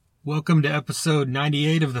Welcome to episode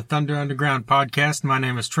 98 of the Thunder Underground podcast. My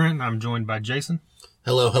name is Trent, and I'm joined by Jason.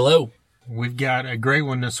 Hello, hello. We've got a great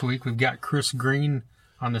one this week. We've got Chris Green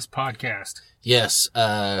on this podcast. Yes,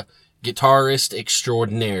 guitarist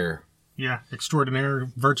extraordinaire. Yeah,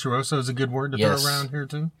 extraordinaire. Virtuoso is a good word to throw around here,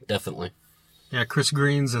 too. Definitely. Yeah, Chris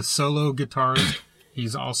Green's a solo guitarist.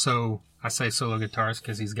 He's also, I say solo guitarist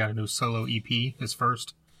because he's got a new solo EP, his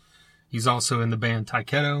first. He's also in the band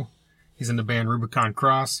Taiketo. He's in the band Rubicon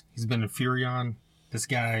Cross. He's been in Furion. This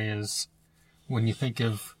guy is, when you think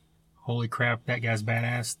of, holy crap, that guy's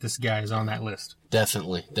badass, this guy is on that list.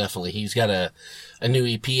 Definitely. He's got a new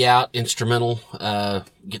EP out, instrumental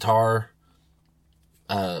guitar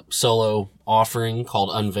solo offering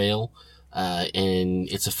called Unveil, and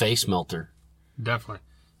it's a face melter. Definitely.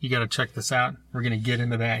 You got to check this out. We're going to get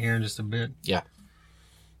into that here in just a bit. Yeah.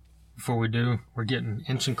 Before we do, we're getting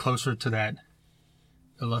inching closer to that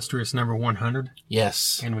illustrious number 100.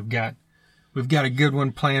 Yes. And we've got a good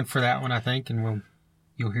one planned for that one, I think, and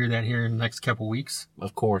you'll hear that here in the next couple weeks.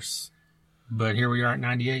 Of course. But here we are at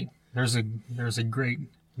 98. There's a great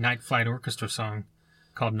Night Flight Orchestra song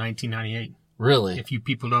called 1998. Really? If you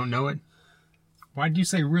people don't know it, why did you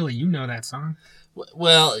say really? You know that song.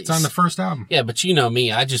 Well, it's on the first album. Yeah, but you know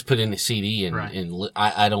me. I just put in a CD and, right. and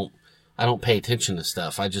I don't pay attention to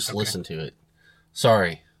stuff. I just listen to it.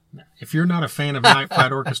 Sorry. If you're not a fan of Night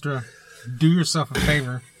Flight Orchestra, do yourself a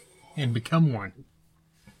favor and become one.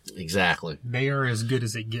 Exactly. They are as good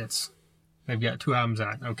as it gets. They've got 2 albums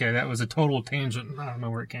out. Okay, that was a total tangent. I don't know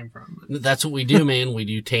where it came from. But. That's what we do, man. We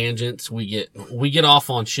do tangents. We get off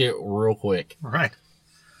on shit real quick. Right.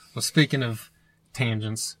 Well, speaking of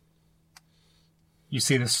tangents, you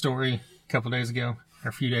see this story a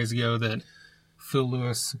few days ago that Phil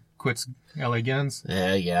Lewis quits LA Guns?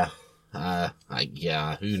 Yeah. I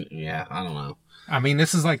don't know. I mean,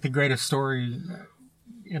 this is like the greatest story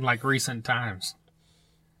in like recent times.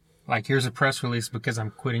 Like, here's a press release because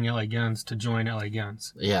I'm quitting LA Guns to join LA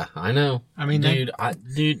Guns. Yeah, I know. I mean, dude,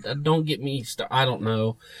 don't get me I don't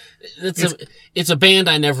know. It's a band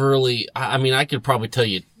I never really, I could probably tell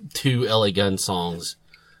you 2 LA Guns songs.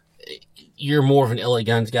 You're more of an LA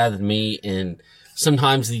Guns guy than me, and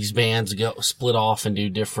sometimes these bands split off and do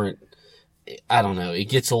different, I don't know. It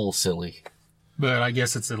gets a little silly. But I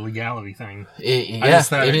guess it's a legality thing.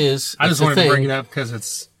 It is. I just wanted to bring it up because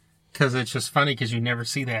it's just funny because you never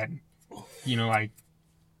see that, like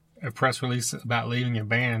a press release about leaving a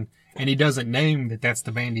band, and he doesn't name that that's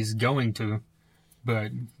the band he's going to,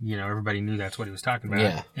 but everybody knew that's what he was talking about.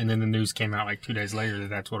 Yeah. And then the news came out like 2 days later that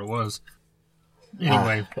that's what it was.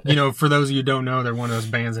 Anyway, for those of you who don't know, they're one of those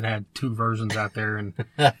bands that had 2 versions out there, and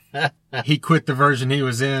he quit the version he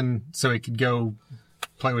was in so he could go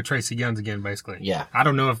play with Tracy Guns again, basically. Yeah. I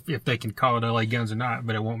don't know if they can call it LA Guns or not,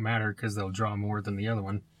 but it won't matter because they'll draw more than the other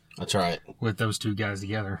one. That's right. With those 2 guys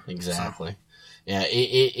together. Exactly. So. Yeah,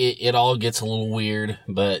 it all gets a little weird,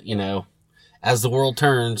 but, as the world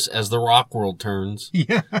turns, as the rock world turns.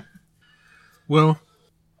 Yeah. Well,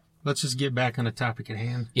 let's just get back on the topic at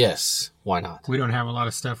hand. Yes, why not? We don't have a lot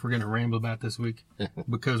of stuff we're going to ramble about this week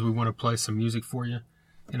because we want to play some music for you.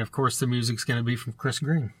 And, of course, the music's going to be from Chris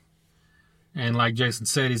Green. And like Jason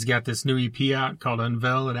said, he's got this new EP out called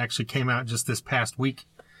Unveil. It actually came out just this past week,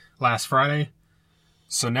 last Friday.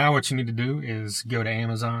 So now what you need to do is go to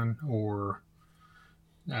Amazon or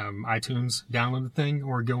iTunes, download the thing,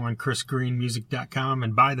 or go on chrisgreenmusic.com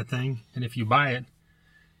and buy the thing. And if you buy it,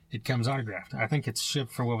 it comes autographed. I think it's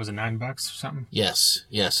shipped for, $9 or something? Yes.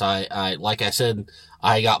 I like I said,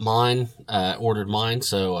 I got mine, ordered mine,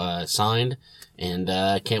 so signed, and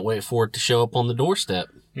can't wait for it to show up on the doorstep.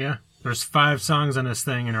 Yeah. There's 5 songs on this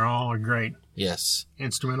thing, and they're all great. Yes.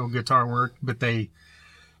 Instrumental guitar work, but they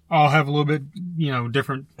all have a little bit,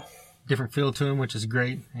 different feel to them, which is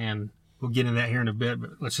great. And we'll get into that here in a bit, but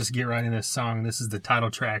let's just get right into this song. This is the title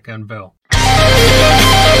track, Unveil.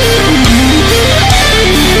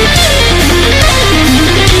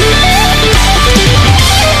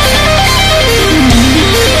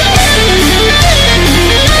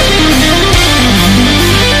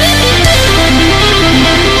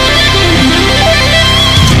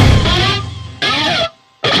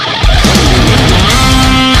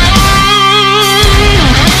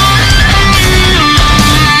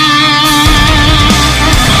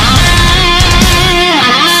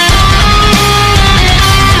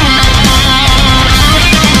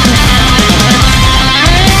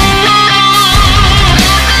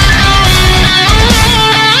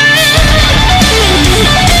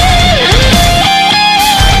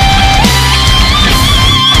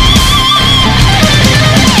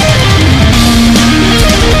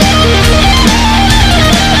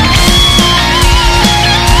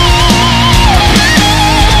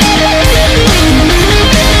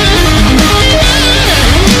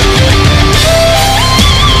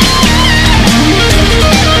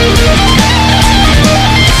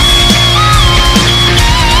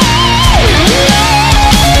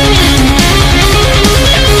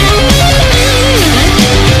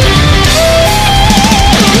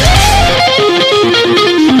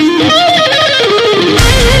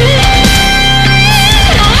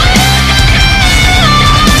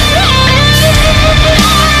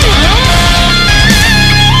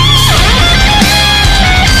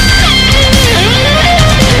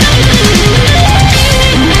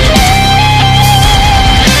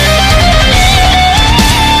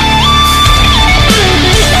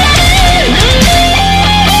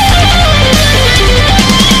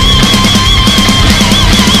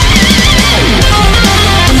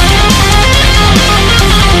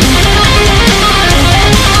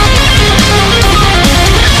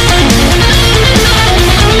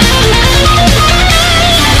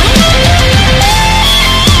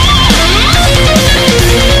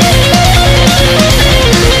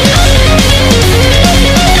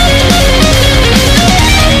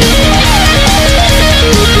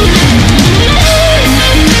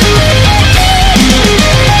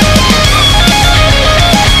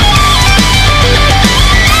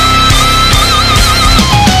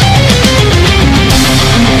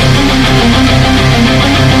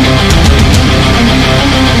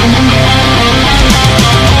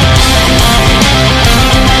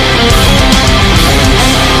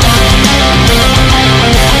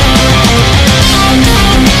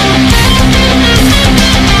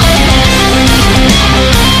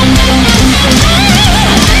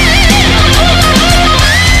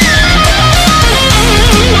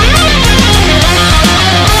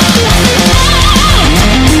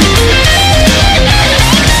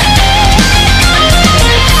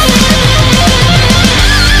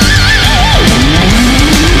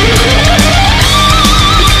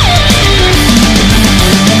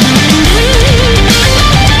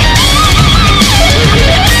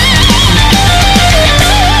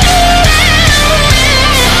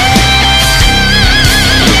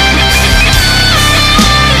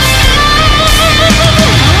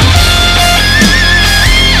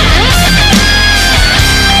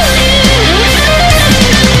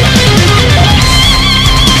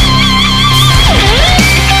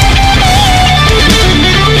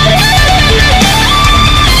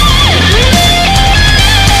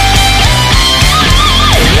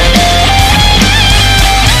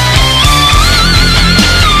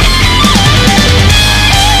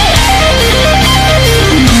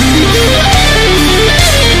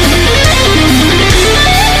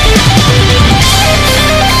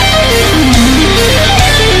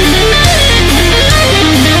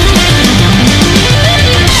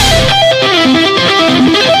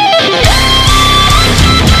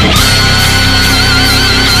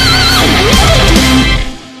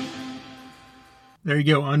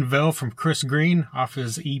 you go, Unveil from Chris Green off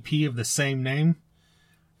his EP of the same name.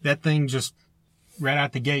 That thing just right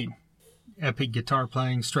out the gate. Epic guitar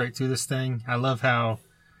playing straight through this thing. I love how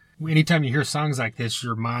anytime you hear songs like this,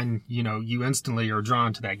 your mind, you instantly are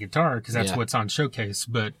drawn to that guitar because that's what's on Showcase.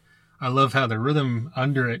 But I love how the rhythm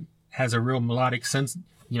under it has a real melodic sense,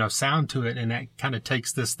 sound to it. And that kind of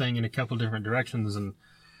takes this thing in a couple different directions. And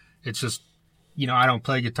it's just, I don't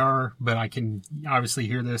play guitar, but I can obviously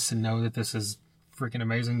hear this and know that this is freaking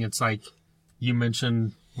amazing. It's like you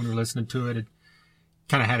mentioned when we were listening to it, it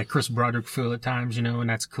kind of had a Chris Broderick feel at times, and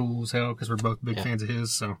that's cool as hell because we're both big fans of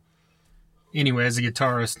his. So anyway, as a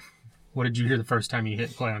guitarist, what did you hear the first time you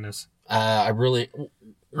hit play on this?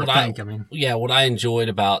 What I enjoyed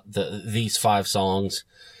about these 5 songs,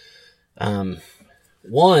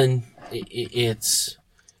 one,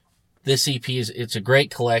 this EP it's a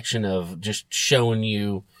great collection of just showing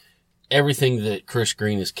you everything that Chris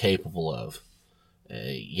Green is capable of,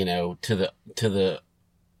 to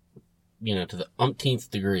the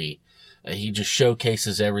umpteenth degree. He just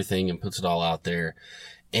showcases everything and puts it all out there.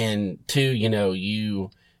 And 2,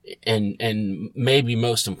 and maybe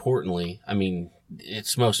most importantly,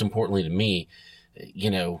 it's most importantly to me,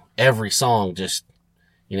 every song just,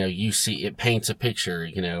 you see it paints a picture,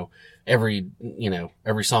 every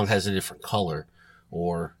song has a different color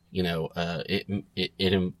or,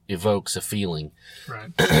 it evokes a feeling.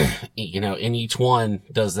 Right. And each one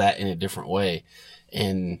does that in a different way.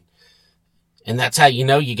 And that's how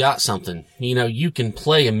you got something. You can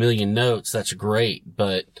play a million notes, that's great,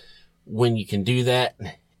 but when you can do that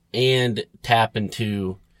and tap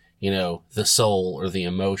into, the soul or the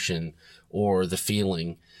emotion or the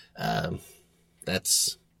feeling,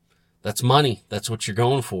 that's money. That's what you're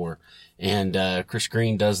going for. And Chris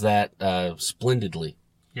Green does that splendidly.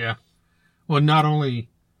 Yeah. Well, not only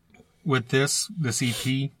with this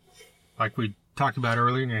EP, like we talked about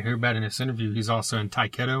earlier, and I hear about in this interview, he's also in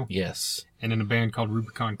Tyketto. Yes. And in a band called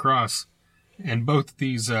Rubicon Cross. And both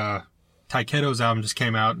these Tyketto's album just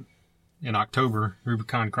came out in October.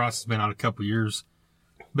 Rubicon Cross has been out a couple years.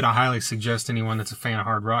 But I highly suggest anyone that's a fan of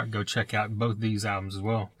hard rock go check out both these albums as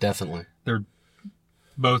well. Definitely. They're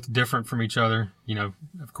both different from each other.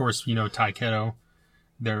 Of course, Tyketto.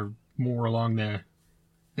 They're more along the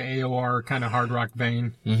AOR kind of hard rock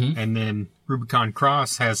vein. Mm-hmm. And then Rubicon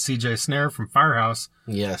Cross has CJ Snare from Firehouse.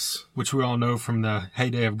 Yes. Which we all know from the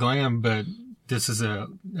heyday of glam, but this is a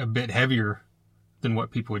bit heavier than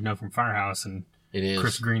what people would know from Firehouse. And it is.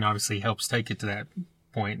 Chris Green obviously helps take it to that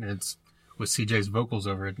point, and it's with CJ's vocals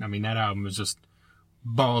over it. That album is just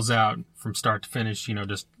balls out from start to finish,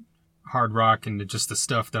 just hard rock and just the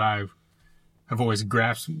stuff that I've always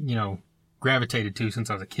gravitated to since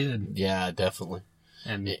I was a kid. Yeah, definitely.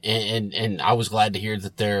 And I was glad to hear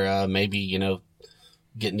that they're maybe,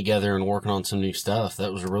 getting together and working on some new stuff.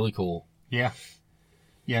 That was really cool. Yeah.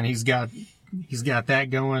 Yeah, and he's got that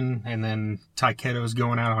going, and then Tyketto's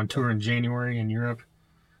going out on tour in January in Europe.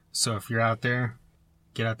 So if you're out there,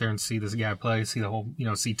 get out there and see this guy play, see the whole,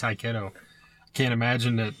 see Tyketto. Can't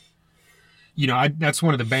imagine that, that's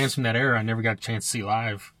one of the bands from that era I never got a chance to see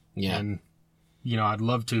live. Yeah. And, I'd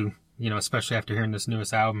love to, especially after hearing this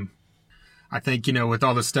newest album. I think, with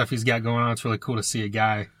all the stuff he's got going on, it's really cool to see a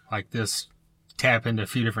guy like this tap into a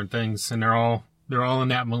few different things. And they're all in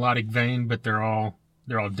that melodic vein, but they're all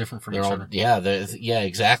different from each other. Yeah,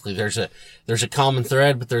 exactly. There's a common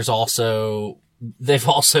thread, but they've also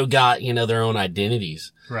got, their own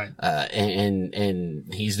identities. Right.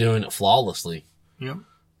 And he's doing it flawlessly. Yep.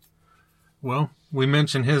 Well, we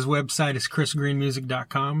mentioned his website is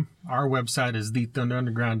chrisgreenmusic.com. Our website is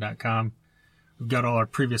thethunderunderground.com. We've got all our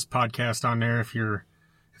previous podcasts on there. If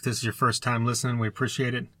this is your first time listening, we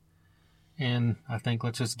appreciate it. And I think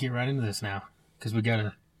let's just get right into this now, because we got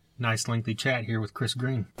a nice lengthy chat here with Chris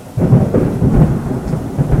Green.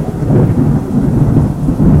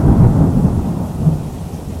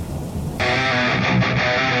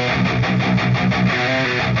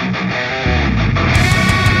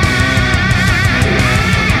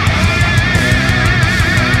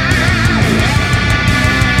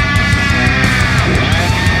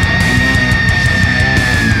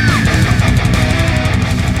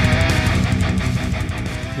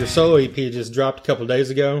 Your solo EP just dropped a couple days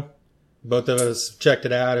ago. Both of us checked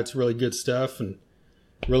it out. It's really good stuff and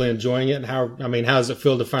really enjoying it. And how does it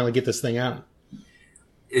feel to finally get this thing out?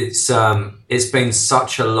 It's been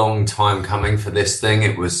such a long time coming for this thing.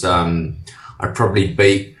 It was, I probably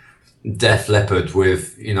beat Def Leppard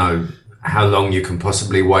with, how long you can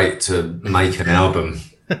possibly wait to make an album.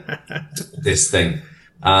 This thing.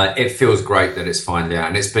 It feels great that it's finally out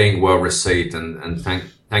and it's being well received, and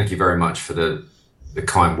thank you very much for the the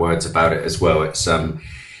kind words about it as well.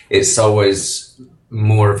 It's always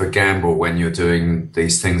more of a gamble when you're doing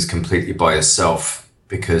these things completely by yourself,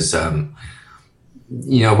 because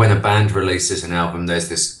you know, when a band releases an album, there's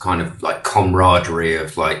this kind of like camaraderie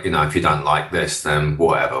of like, you know, if you don't like this, then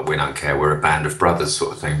whatever, we don't care, we're a band of brothers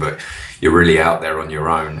sort of thing. But you're really out there on your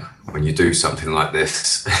own when you do something like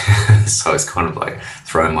this. So it's kind of like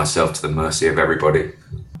throwing myself to the mercy of everybody.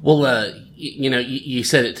 Well, you know, you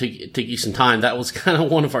said it took you some time. That was kind of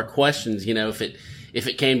one of our questions, you know, if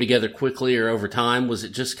it came together quickly or over time. Was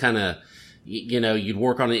it just kind of, you know, you'd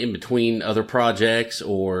work on it in between other projects,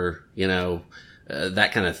 or, you know,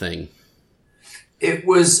 that kind of thing? It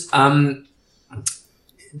was let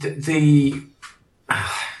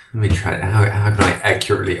me try. How can I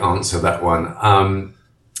accurately answer that one?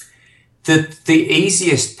 The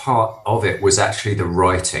easiest part of it was actually the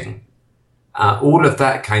writing. All of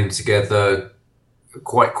that came together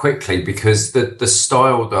quite quickly, because the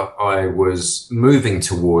style that I was moving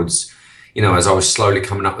towards, you know, as I was slowly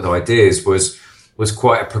coming up with ideas, was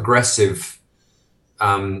quite a progressive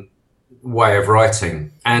way of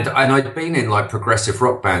writing. And I'd been in like progressive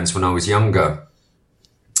rock bands when I was younger.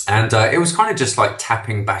 And it was kind of just like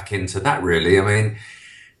tapping back into that, really. I mean,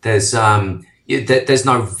 there's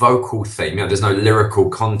no vocal theme, you know, there's no lyrical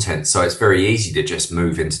content. So it's very easy to just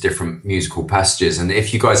move into different musical passages. And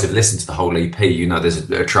if you guys have listened to the whole EP, you know, there's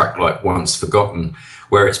a track like Once Forgotten,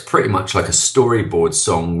 where it's pretty much like a storyboard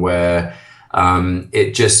song where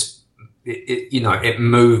it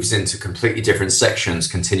moves into completely different sections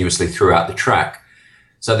continuously throughout the track.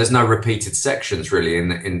 So there's no repeated sections really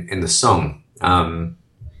in the song.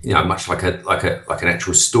 You know, much like an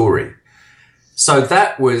actual story. So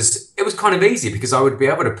it was kind of easy, because I would be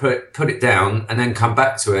able to put it down and then come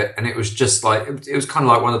back to it, and it was just like, it was kind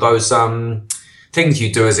of like one of those things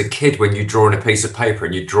you do as a kid when you draw on a piece of paper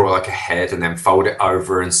and you draw like a head and then fold it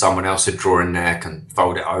over, and someone else would draw a neck and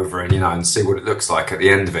fold it over, and, you know, and see what it looks like at the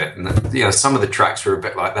end of it. And, you know, some of the tracks were a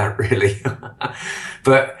bit like that, really.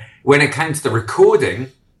 But when it came to the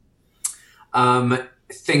recording,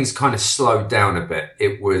 things kind of slowed down a bit.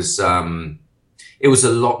 It was a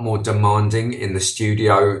lot more demanding in the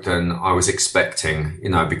studio than I was expecting, you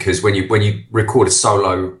know, because when you record a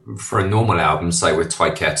solo for a normal album, say with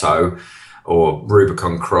Taiketo or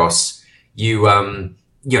Rubicon Cross, you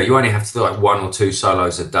only have to do like 1 or 2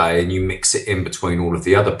 solos a day, and you mix it in between all of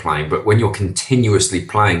the other playing. But when you're continuously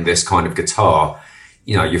playing this kind of guitar,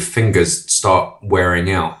 you know, your fingers start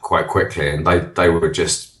wearing out quite quickly, and they were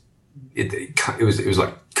just, it was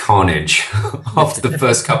like carnage after the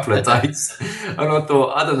first couple of days. And I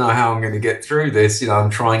thought, I don't know how I'm going to get through this. You know, I'm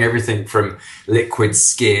trying everything from Liquid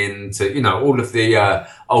Skin to, you know, all of the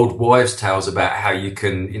old wives' tales about how you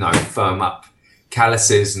can, you know, firm up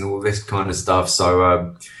calluses and all this kind of stuff.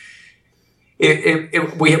 So we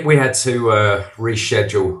had to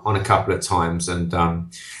reschedule on a couple of times, and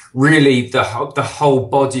really the whole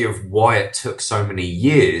body of why it took so many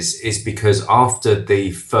years is because after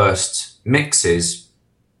the first mixes,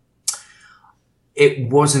 it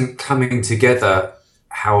wasn't coming together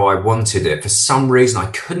how I wanted it. For some reason,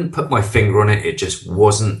 I couldn't put my finger on it. It just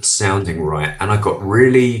wasn't sounding right. And I got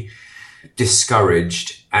really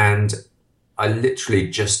discouraged, and I literally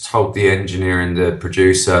just told the engineer and the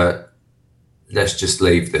producer, let's just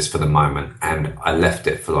leave this for the moment. And I left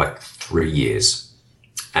it for like 3 years.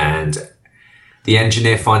 And the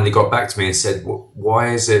engineer finally got back to me and said,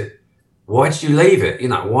 why did you leave it? You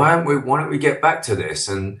know, why don't we get back to this?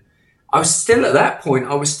 And I was still at that point,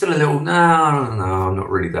 I was still a little, no, I'm not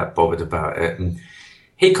really that bothered about it. And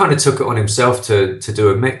he kind of took it on himself to do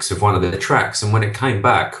a mix of one of the tracks. And when it came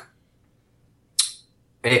back,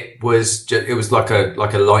 it was like a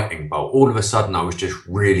lightning bolt. All of a sudden, I was just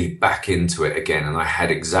really back into it again. And I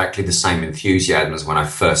had exactly the same enthusiasm as when I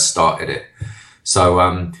first started it.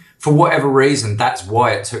 So, for whatever reason, that's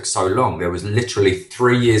why it took so long. There was literally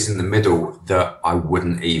 3 years in the middle that I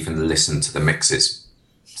wouldn't even listen to the mixes.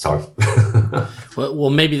 So, well,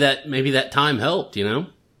 maybe that time helped, you know?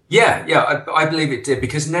 Yeah, I believe it did,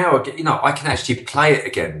 because now, you know, I can actually play it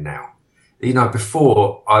again now. You know,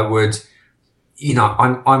 before I would, you know,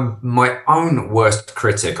 I'm my own worst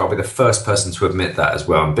critic. I'll be the first person to admit that as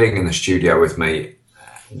well. And being in the studio with me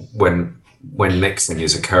when mixing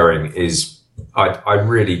is occurring is, I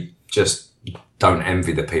really just don't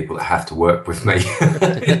envy the people that have to work with me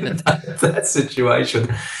in that situation.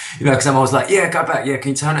 You know, because I'm always like, yeah, go back. Yeah, can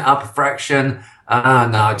you turn it up a fraction?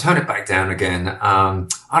 No, turn it back down again. I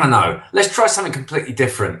don't know. Let's try something completely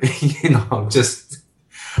different. You know,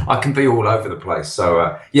 I can be all over the place.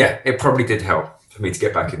 So, yeah, it probably did help for me to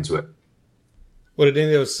get back into it. Well, did any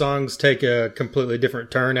of those songs take a completely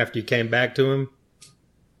different turn after you came back to them?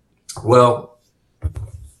 Well,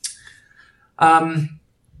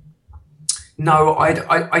 no,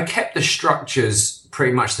 I kept the structures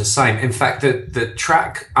pretty much the same. In fact, the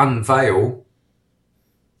track Unveil,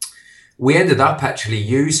 we ended up actually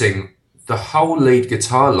using the whole lead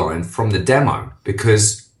guitar line from the demo,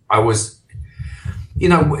 because I was, you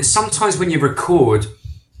know, sometimes when you record,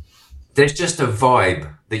 there's just a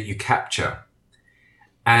vibe that you capture.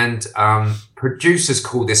 And producers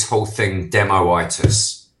call this whole thing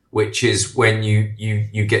demoitis, which is when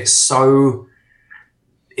you get so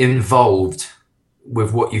involved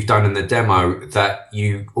with what you've done in the demo that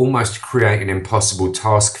you almost create an impossible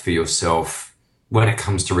task for yourself when it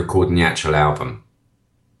comes to recording the actual album.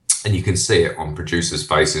 And you can see it on producers'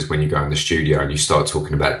 faces when you go in the studio and you start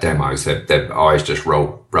talking about demos. Their eyes just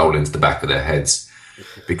roll into the back of their heads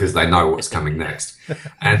because they know what's coming next.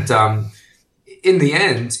 And in the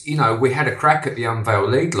end, you know, we had a crack at the Unveil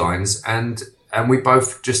lead lines, and we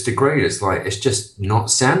both just agreed it's just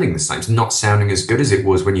not sounding the same. It's not sounding as good as it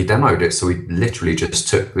was when you demoed it. So we literally just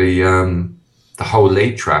took the whole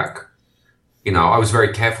lead track. You know, I was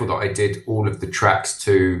very careful that I did all of the tracks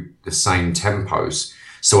to the same tempos,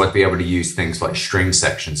 so I'd be able to use things like string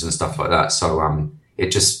sections and stuff like that. So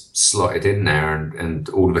it just slotted in there, and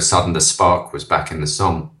all of a sudden the spark was back in the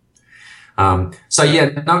song. So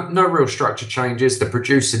yeah, no real structure changes. The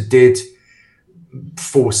producer did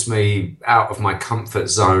force me out of my comfort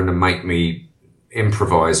zone and make me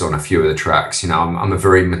improvise on a few of the tracks. You know, I'm a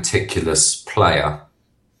very meticulous player,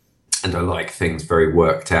 and I like things very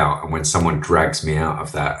worked out. And when someone drags me out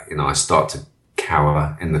of that, you know, I start to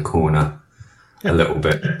cower in the corner a little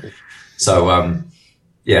bit. So,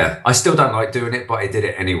 yeah, I still don't like doing it, but I did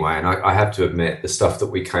it anyway. And I have to admit, the stuff that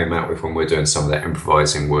we came out with when we were doing some of that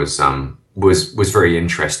improvising was very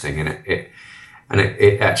interesting, and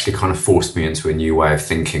it actually kind of forced me into a new way of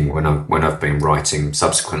thinking when I've been writing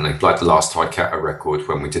subsequently. Like the last Taikato record,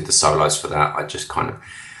 when we did the solos for that, I just kind of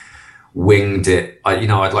winged it.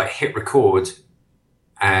 I'd like hit record,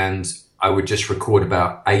 and I would just record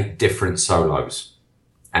about 8 different solos.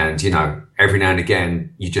 And, you know, every now and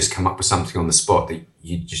again, you just come up with something on the spot that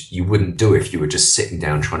you wouldn't do if you were just sitting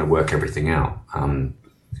down trying to work everything out.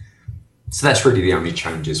 So that's really the only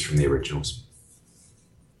changes from the originals.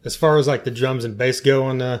 As far as like the drums and bass go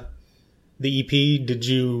on the EP, did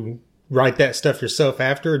you write that stuff yourself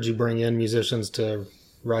after, or did you bring in musicians to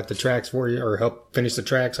write the tracks for you or help finish the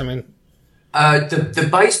tracks? I mean, the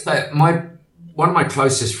bass, one of my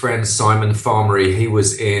closest friends, Simon Farmery, he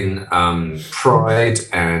was in Pride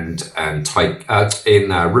and in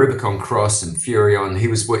Rubicon Cross and Furion. He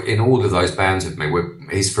was in all of those bands with me.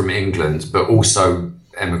 He's from England, but also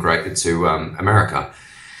emigrated to America.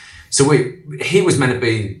 So he was meant to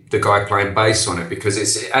be the guy playing bass on it, because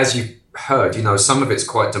it's, as you heard, you know, some of it's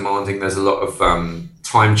quite demanding. There's a lot of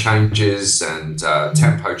time changes and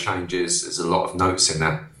tempo changes. There's a lot of notes in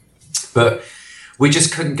that, but we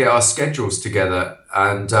just couldn't get our schedules together.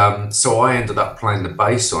 And so I ended up playing the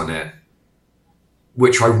bass on it,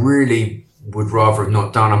 which I really would rather have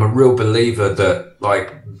not done. I'm a real believer that,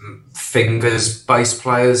 like, fingers bass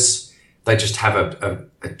players, they just have a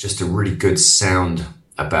really good sound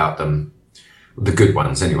about them. The good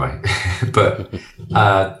ones anyway. But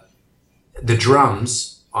the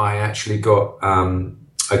drums, I actually got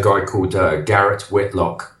a guy called Garrett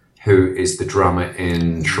Whitlock, who is the drummer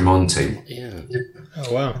in Tremonti. Yeah.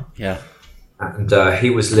 Oh, wow. Yeah. And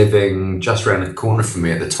he was living just around the corner from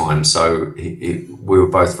me at the time. So we were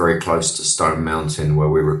both very close to Stone Mountain, where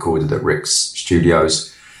we recorded at Rick's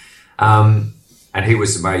Studios. And he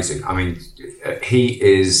was amazing. I mean,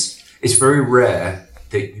 it's very rare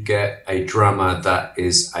that you get a drummer that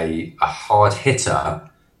is a hard hitter,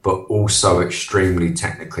 but also extremely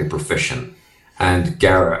technically proficient. And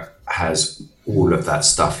Garrett has all of that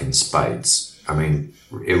stuff in spades. I mean,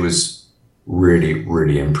 it was really,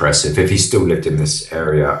 really impressive. If he still lived in this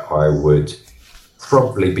area, I would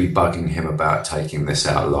probably be bugging him about taking this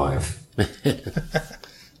out live. Do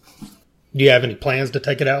you have any plans to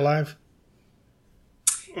take it out live?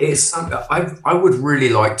 It's I would really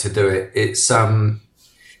like to do it. It's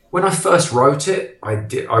when I first wrote it,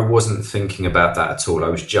 I wasn't thinking about that at all. I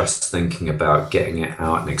was just thinking about getting it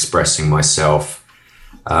out and expressing myself.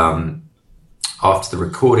 After the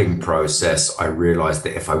recording process, I realized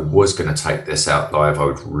that if I was going to take this out live, I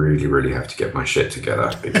would really, really have to get my shit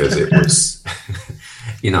together, because it was,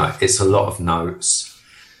 you know, it's a lot of notes.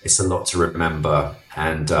 It's a lot to remember.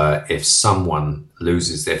 And if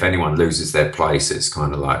anyone loses their place, it's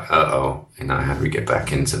kind of like, you know, how do we get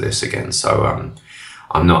back into this again? So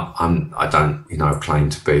I don't, you know, claim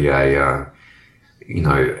to be a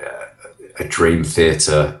Dream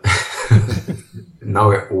Theater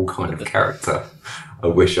know-it-all kind of character. I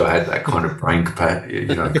wish I had that kind of brain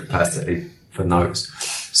capacity for notes.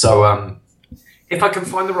 So if I can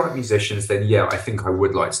find the right musicians, then yeah, I think I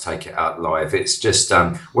would like to take it out live. It's just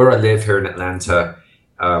where I live here in Atlanta,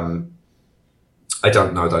 I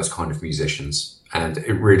don't know those kind of musicians. And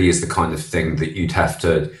it really is the kind of thing that you'd have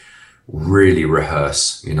to really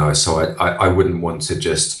rehearse, so I wouldn't want to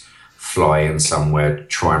just fly in somewhere,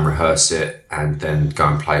 try and rehearse it, and then go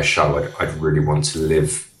and play a show. I'd really want to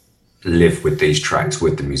live with these tracks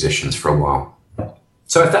with the musicians for a while.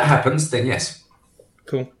 So if that happens, then yes.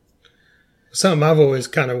 Cool. Something I've always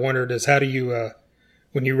kind of wondered is how do you,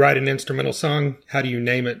 when you write an instrumental song, how do you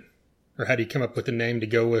name it? Or how do you come up with a name to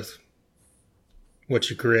go with what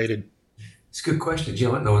you created? It's a good question. Do you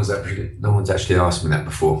know what? No one's actually asked me that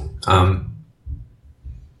before. Let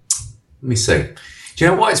me see. Do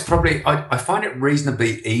you know what? It's probably, I find it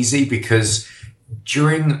reasonably easy because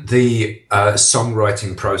during the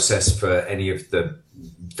songwriting process for any of the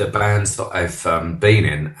bands that I've been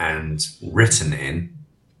in and written in,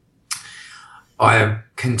 I am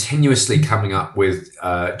continuously coming up with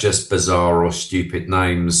just bizarre or stupid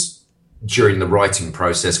names during the writing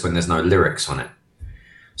process when there's no lyrics on it.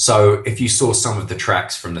 So if you saw some of the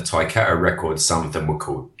tracks from the Taiketo records, some of them were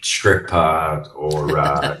called Stripper or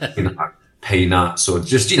Peanuts or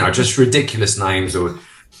just ridiculous names, or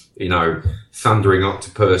Thundering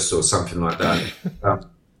Octopus or something like that.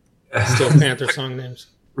 Still Panther song names.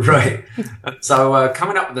 Right. So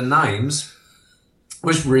coming up with the names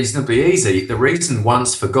was reasonably easy. The reason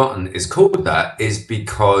Once Forgotten is called that is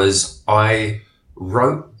because I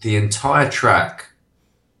wrote the entire track,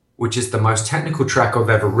 which is the most technical track I've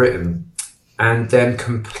ever written, and then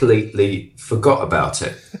completely forgot about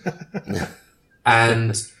it.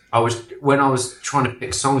 And when I was trying to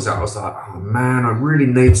pick songs out, I was like, oh man, I really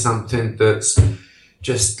need something that's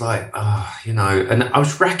just like, and I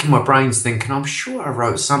was racking my brains thinking, I'm sure I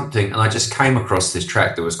wrote something. And I just came across this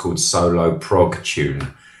track that was called Solo Prog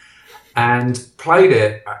Tune and played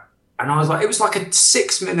it. And I was like, it was like a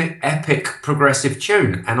 6-minute epic progressive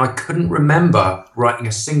tune. And I couldn't remember writing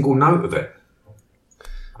a single note of it.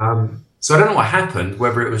 So I don't know what happened,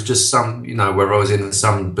 whether it was just where I was in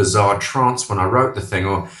some bizarre trance when I wrote the thing,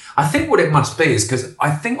 or I think what it must be is because I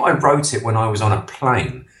think I wrote it when I was on a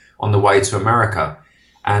plane on the way to America.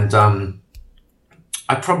 And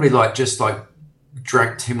I probably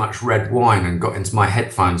drank too much red wine and got into my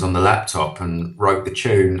headphones on the laptop and wrote the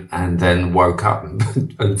tune and then woke up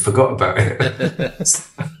and forgot about it.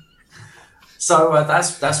 So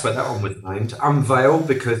that's where that one was named. Unveil,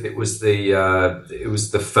 because it was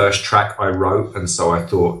the first track I wrote, and so I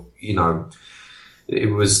thought,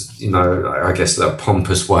 it was, I guess a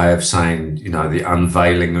pompous way of saying, the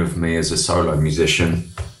unveiling of me as a solo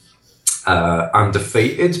musician.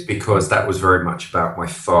 Undefeated, because that was very much about my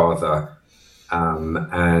father,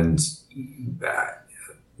 and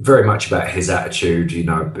very much about his attitude.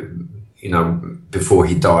 Before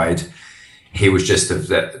he died, he was just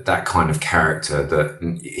that kind of character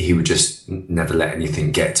that he would just never let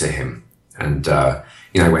anything get to him. And,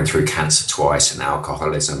 went through cancer twice and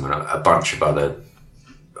alcoholism and a bunch of other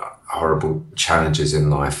horrible challenges in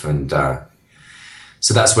life. And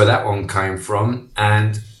so that's where that one came from.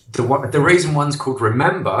 And the reason one's called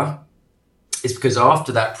Remember is because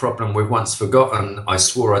after that problem with Once Forgotten, I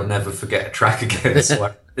swore I'd never forget a track again. So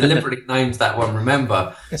I deliberately named that one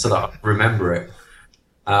Remember so that I remember it.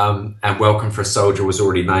 And Welcome for a Soldier was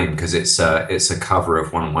already named because it's a cover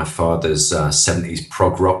of one of my father's 70s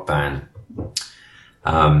prog rock band.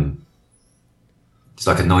 It's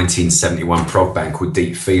like a 1971 prog band called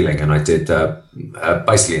Deep Feeling, and I did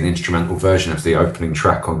basically an instrumental version of the opening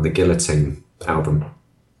track on the Guillotine album.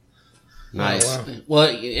 Nice. Oh, wow. Well,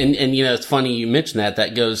 and it's funny you mentioned that.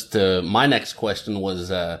 That goes to my next question was,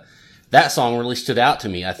 that song really stood out to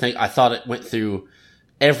me. I thought it went through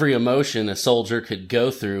every emotion a soldier could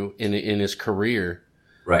go through in his career.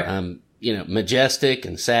 Right. Majestic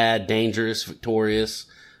and sad, dangerous, victorious.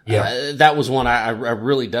 Yeah. That was one I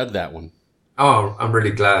really dug that one. Oh, I'm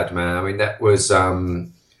really glad, man. I mean, that was,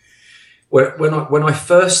 when I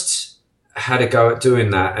first had a go at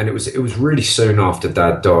doing that, and it was really soon after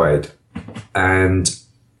Dad died. And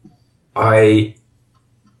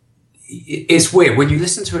it's weird when you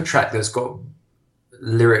listen to a track that's got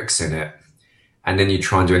lyrics in it and then you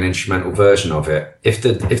try and do an instrumental version of it. If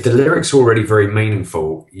the lyrics are already very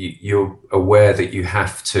meaningful, you're aware that you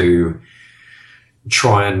have to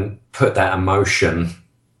try and put that emotion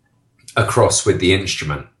across with the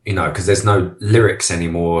instrument, because there's no lyrics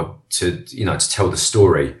anymore to tell the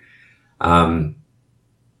story.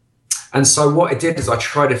 And so what I did is I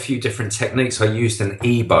tried a few different techniques. I used an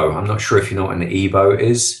EBow. I'm not sure if you know what an EBow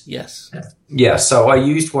is. Yes. Yeah, so I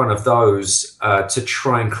used one of those to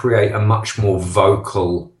try and create a much more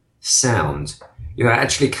vocal sound. You know, it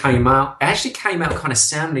actually came out kind of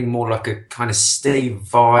sounding more like a kind of Steve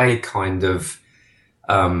Vai kind of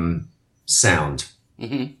sound,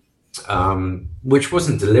 which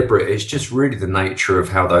wasn't deliberate. It's just really the nature of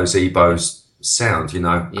how those EBows sound, you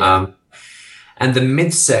know. Yeah. And the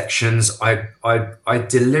midsections, I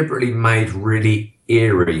deliberately made really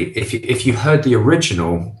eerie. If you heard the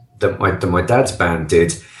original that my dad's band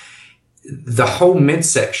did, the whole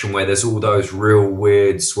midsection where there's all those real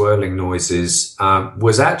weird swirling noises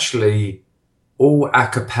was actually all a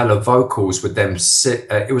cappella vocals with them.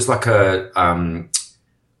 It was like a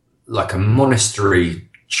monastery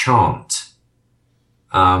chant,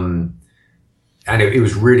 and it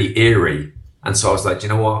was really eerie. And so I was like, you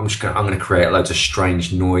know what? I'm going to create loads of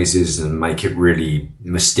strange noises and make it really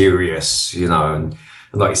mysterious, you know, and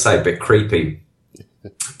like you say, a bit creepy.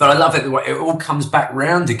 But I love it. It all comes back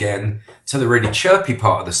round again to the really chirpy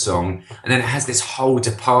part of the song, and then it has this whole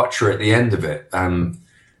departure at the end of it.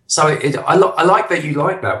 So I like that you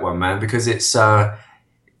like that one, man, because it's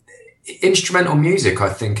instrumental music. I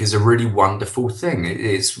think is a really wonderful thing.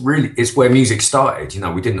 It's where music started. You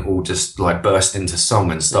know, we didn't all just like burst into song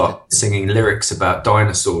and start singing lyrics about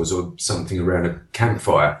dinosaurs or something around a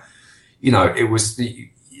campfire. You know, it was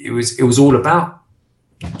all about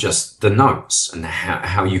just the notes and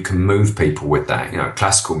how you can move people with that. You know,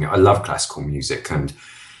 I love classical music, and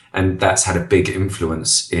that's had a big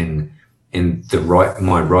influence in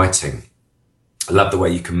my writing. I love the way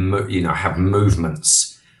you can have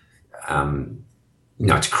movements,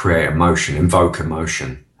 to create emotion, invoke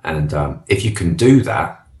emotion, and if you can do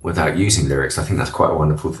that without using lyrics, I think that's quite a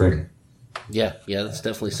wonderful thing. Yeah, that's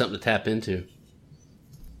definitely something to tap into.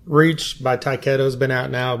 Reach by Tyketto has been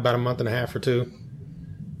out now about a month and a half or two.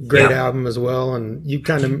 Great album as well, and you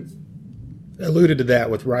kind of alluded to that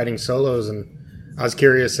with writing solos, and I was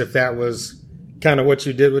curious if that was kind of what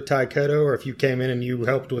you did with Tyketto, or if you came in and you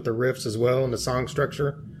helped with the riffs as well and the song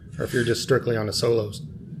structure, or if you're just strictly on the solos.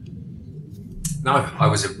 No, I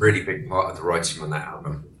was a really big part of the writing on that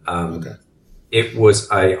album. Okay. It was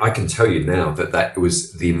I can tell you now that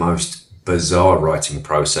was the most bizarre writing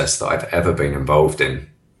process that I've ever been involved in.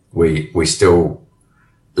 We still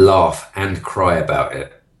laugh and cry about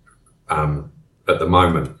it. At the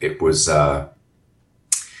moment, it was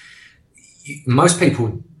most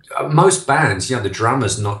bands, the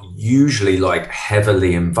drummer's not usually like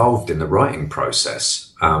heavily involved in the writing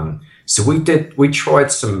process. So we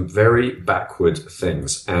tried some very backward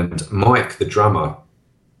things, and Mike, the drummer,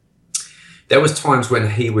 there was times when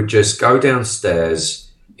he would just go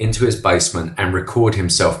downstairs into his basement and record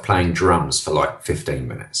himself playing drums for like 15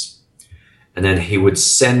 minutes. And then he would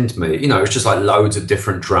send me, it was just like loads of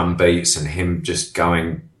different drum beats and him just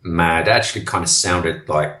going mad. It actually kind of sounded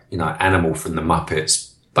like, Animal from the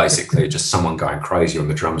Muppets, basically, just someone going crazy on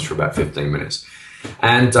the drums for about 15 minutes.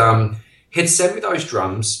 And he'd send me those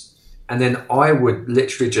drums, and then I would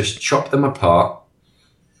literally just chop them apart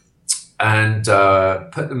and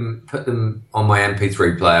put them on my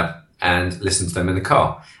MP3 player and listen to them in the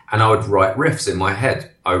car. And I would write riffs in my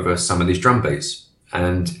head over some of these drum beats.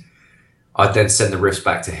 And I'd then send the riffs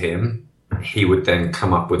back to him. He would then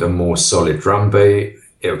come up with a more solid drum beat.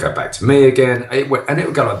 It would go back to me again. It would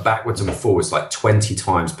go like backwards and forwards like 20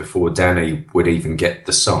 times before Danny would even get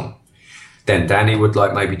the song. Then Danny would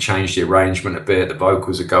like maybe change the arrangement a bit. The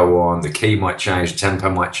vocals would go on. The key might change. The tempo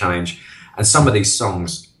might change. And some of these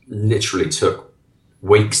songs literally took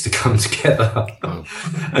weeks to come together. Oh.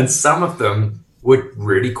 And some of them were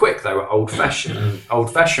really quick. They were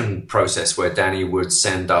old-fashioned process where Danny would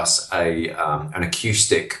send us an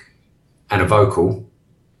acoustic and a vocal,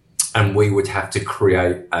 and we would have to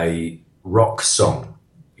create a rock song.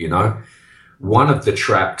 One of the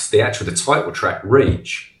tracks, the title track,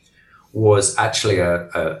 Reach, was actually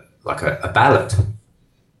a ballad,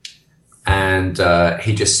 and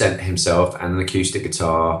he just sent himself and an acoustic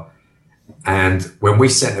guitar. And when we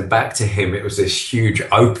sent it back to him, it was this huge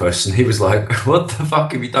opus, and he was like, "What the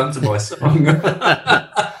fuck have you done to my song?"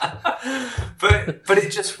 but it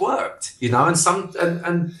just worked, And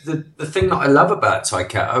the thing that I love about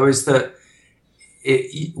Tyketto is that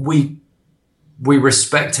we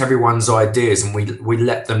respect everyone's ideas, and we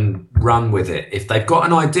let them run with it. If they've got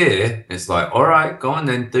an idea, it's like, all right, go on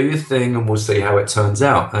then, do your thing, and we'll see how it turns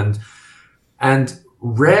out. And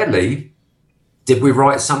rarely did we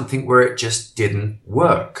write something where it just didn't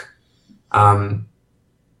work.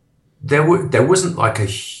 There wasn't like a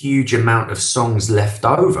huge amount of songs left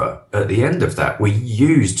over at the end of that. We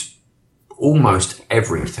used almost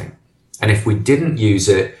everything. And if we didn't use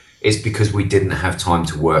it, it's because we didn't have time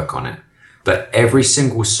to work on it. But every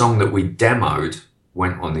single song that we demoed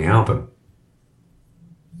went on the album.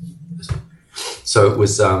 So it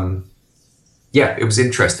was, it was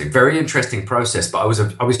interesting, very interesting process. But I was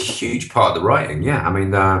a huge part of the writing. Yeah, I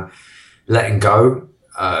mean, Letting Go.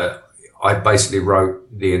 I basically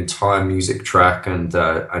wrote the entire music track and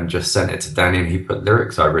just sent it to Danny, and he put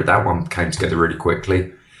lyrics over it. That one came together really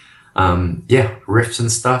quickly. Riffs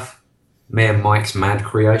and stuff. Me and Mike's mad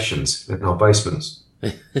creations in our basements.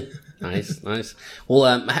 Nice.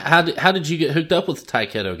 Well, how did you get hooked up with the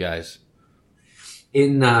Tyketto guys?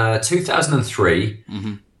 In 2003,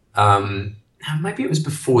 maybe it was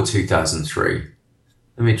before 2003.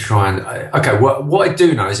 Let me try and... Okay, what I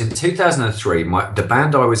do know is in 2003, the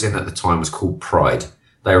band I was in at the time was called Pride.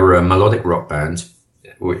 They were a melodic rock band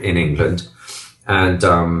in England.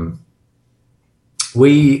 And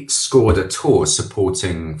we scored a tour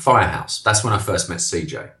supporting Firehouse. That's when I first met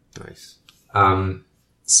CJ. Nice.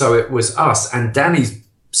 So it was us and Danny's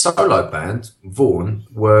solo band, Vaughan,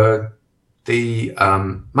 were the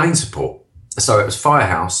main support. So it was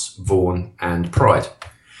Firehouse, Vaughan, and Pride.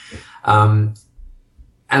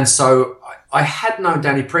 And so I had known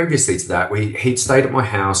Danny previously to that. He'd stayed at my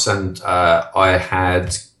house, and I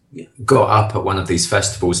had got up at one of these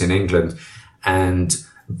festivals in England, and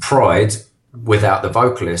Pride, without the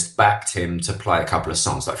vocalist, backed him to play a couple of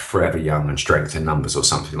songs like Forever Young and Strength in Numbers or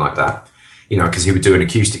something like that. You know, because he would do an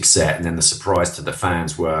acoustic set, and then the surprise to the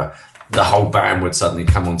fans were the whole band would suddenly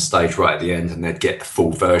come on stage right at the end, and they'd get the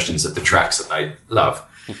full versions of the tracks that they love.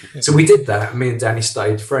 So we did that, and me and Danny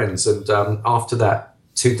stayed friends. And after that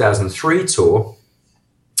 2003 tour,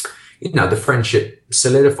 you know, the friendship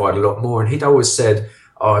solidified a lot more. And he'd always said,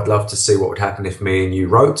 "Oh, I'd love to see what would happen if me and you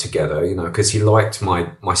wrote together," you know, because he liked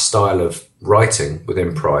my style of writing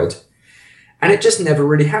within Pride. And it just never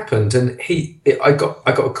really happened. And I got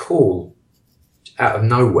a call out of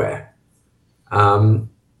nowhere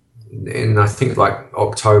in I think like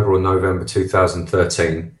October or November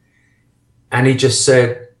 2013, and he just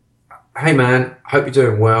said, "Hey man, hope you're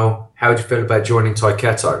doing well. How would you feel about joining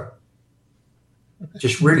Tyketto?"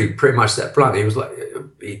 Just really pretty much that blunt. He was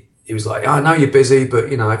like, "I know you're busy, but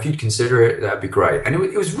you know, if you'd consider it, that'd be great." And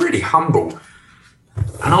it was really humble.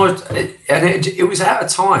 And it was at a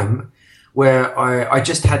time where I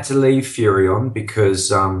just had to leave Furion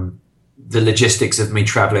because the logistics of me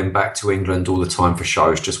traveling back to England all the time for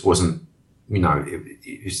shows just wasn't, you know,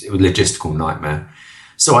 it was a logistical nightmare.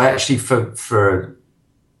 So I actually, for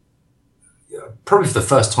probably for the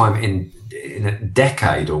first time in a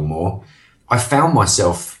decade or more, I found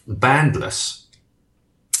myself bandless.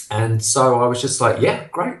 And so I was just like, yeah,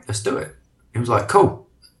 great, let's do it. He was like, cool,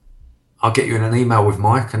 I'll get you in an email with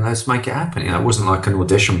Mike and let's make it happen. You know, it wasn't like an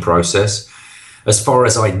audition process. As far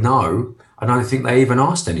as I know, I don't think they even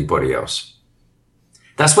asked anybody else.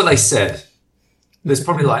 That's what they said. There's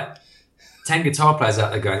probably like 10 guitar players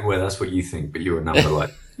out there going, well, that's what you think, but you're a number like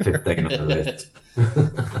 15 on the list.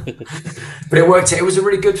 But it worked out. It was a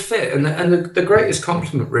really good fit. And the greatest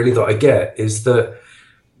compliment really that I get is that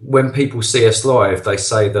when people see us live, they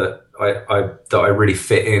say that I really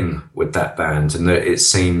fit in with that band, and that it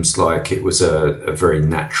seems like it was a very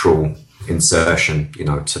natural insertion, you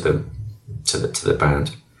know, to the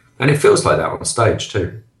band. And it feels like that on stage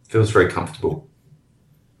too. It feels very comfortable.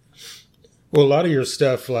 Well, a lot of your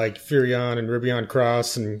stuff like Furion and Ruby on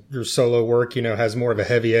Cross and your solo work, you know, has more of a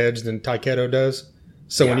heavy edge than Tyketto does.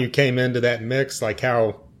 So when you came into that mix, like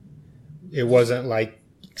how it wasn't like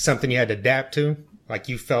something you had to adapt to, like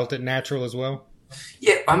you felt it natural as well?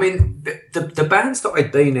 Yeah, I mean, the bands that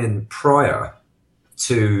I'd been in prior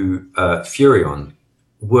to Furion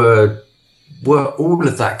were all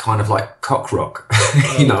of that kind of like cock rock,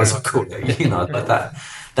 you know, as I call it, you know, like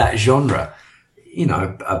that genre, you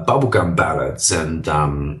know, bubblegum ballads and,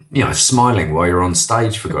 you know, smiling while you're on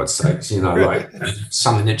stage, for God's sakes, you know, like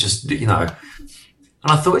something that just, you know,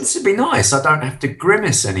 and I thought this would be nice. I don't have to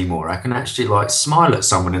grimace anymore. I can actually like smile at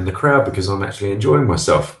someone in the crowd because I'm actually enjoying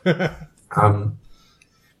myself.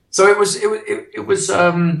 So it was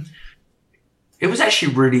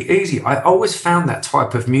actually really easy. I always found that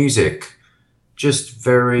type of music it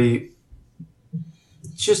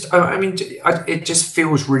just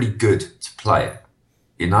feels really good to play it,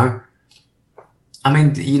 you know? I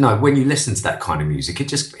mean, you know, when you listen to that kind of music,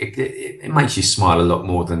 it makes you smile a lot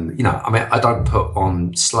more than, you know, I mean, I don't put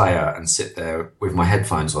on Slayer and sit there with my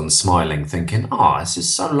headphones on smiling thinking, oh, this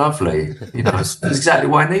is so lovely. You know, it's exactly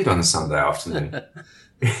what I need on a Sunday afternoon.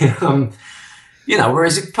 You You know,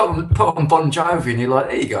 whereas you put on Bon Jovi and you're like,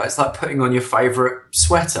 there you go. It's like putting on your favourite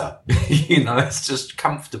sweater. You know, it's just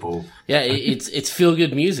comfortable. Yeah, it's feel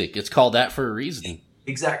good music. It's called that for a reason.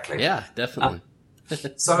 Exactly. Yeah, definitely.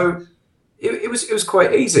 So it was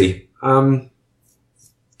quite easy. I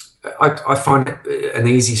find it an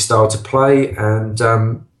easy style to play,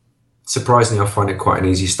 and surprisingly, I find it quite an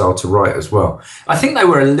easy style to write as well. I think they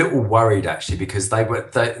were a little worried actually, because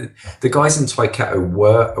the guys in Twaikato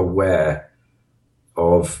were aware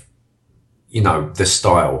of, you know, the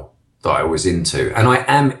style that I was into, and I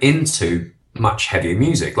am into much heavier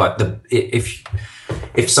music. Like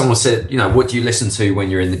if someone said, you know, what do you listen to when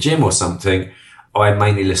you're in the gym or something, I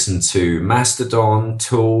mainly listen to Mastodon,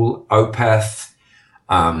 Tool, Opeth,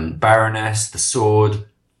 Baroness, The Sword.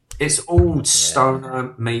 It's all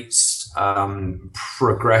stoner meets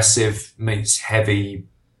progressive meets heavy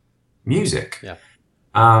music. Yeah.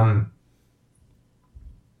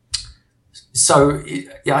 So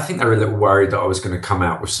yeah, I think they were a little worried that I was going to come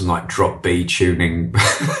out with some like drop B tuning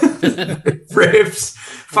riffs.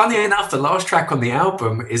 Funny enough, the last track on the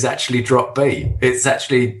album is actually drop B. It's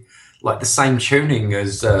actually like the same tuning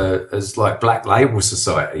as like Black Label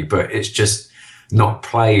Society, but it's just not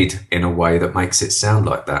played in a way that makes it sound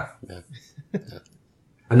like that. Yeah.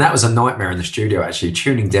 And that was a nightmare in the studio, actually.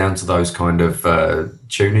 Tuning down to those kind of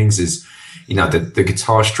tunings is, you know, the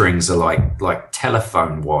guitar strings are like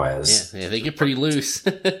telephone wires. Yeah, they get pretty loose.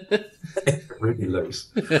 Really loose.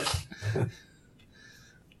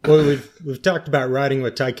 Well, we've talked about writing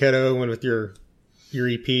with Twaikato and with your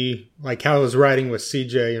EP. Like, how was writing with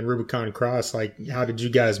CJ and Rubicon Cross? Like, how did you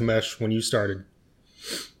guys mesh when you started?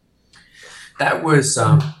 That was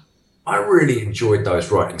I really enjoyed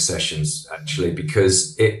those writing sessions, actually,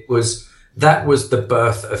 because that was the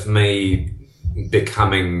birth of me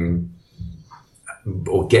becoming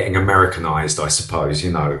or getting Americanized, I suppose.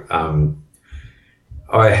 You know,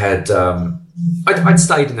 I'd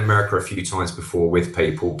stayed in America a few times before with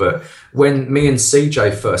people, but when me and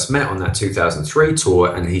CJ first met on that 2003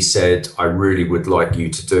 tour, and he said, I really would like you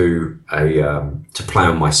to do to play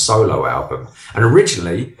on my solo album. And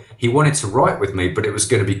originally he wanted to write with me, but it was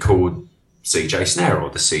going to be called CJ Snare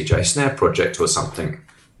or the CJ Snare Project or something.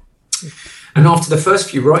 And after the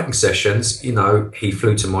first few writing sessions, you know, he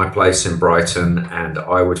flew to my place in Brighton and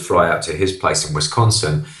I would fly out to his place in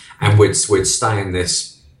Wisconsin, and we'd stay in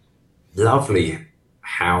this lovely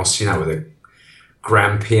house, you know, with a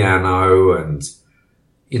grand piano and,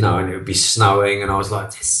 you know, and it would be snowing. And I was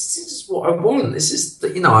like, this is what I want. This is,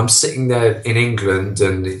 you know, I'm sitting there in England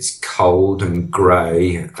and it's cold and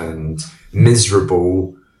grey and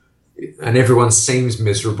miserable. And everyone seems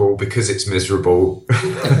miserable because it's miserable.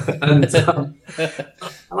 and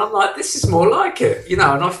I'm like, this is more like it, you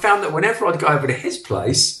know. And I found that whenever I'd go over to his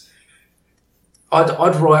place,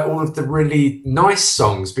 I'd write all of the really nice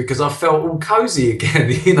songs because I felt all cozy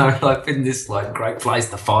again, you know, like in this like great place,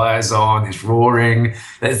 the fire's on, it's roaring,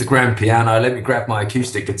 there's the grand piano, let me grab my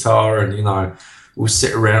acoustic guitar and, you know, we'll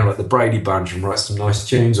sit around like the Brady Bunch and write some nice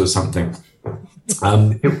tunes or something.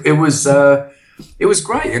 It was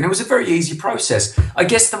great, and it was a very easy process. I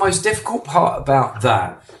guess the most difficult part about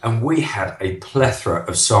that, and we had a plethora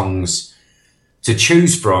of songs to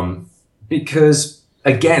choose from because,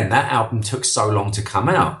 again, that album took so long to come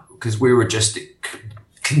out because we were just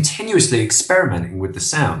continuously experimenting with the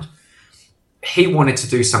sound. He wanted to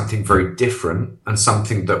do something very different and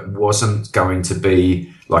something that wasn't going to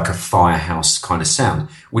be like a Firehouse kind of sound,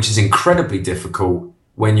 which is incredibly difficult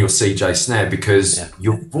when you're CJ Snare because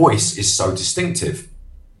your voice is so distinctive.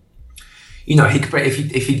 You know, if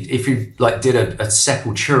he like did a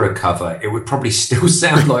Sepultura cover, it would probably still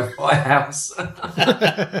sound like Firehouse.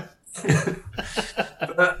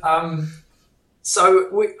 But,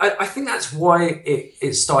 so I think that's why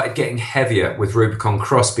it started getting heavier with Rubicon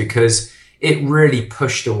Cross, because it really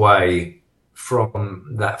pushed away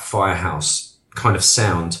from that Firehouse kind of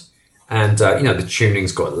sound. And, you know, the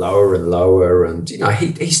tunings got lower and lower. And, you know,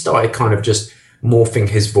 he started kind of just morphing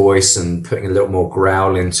his voice and putting a little more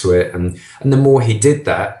growl into it. And the more he did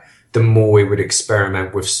that, the more we would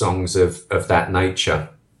experiment with songs of that nature.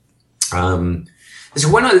 So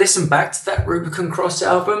when I listen back to that Rubicon Cross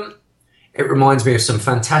album, it reminds me of some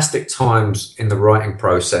fantastic times in the writing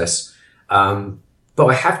process. But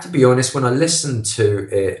I have to be honest, when I listen to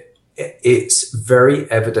it, it's very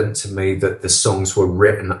evident to me that the songs were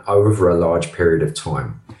written over a large period of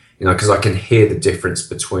time. You know, because I can hear the difference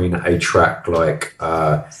between a track like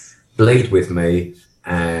Bleed With Me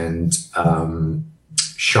and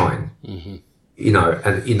Shine. Mm-hmm. You know,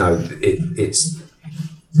 and, you know, it's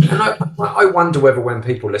And I wonder whether when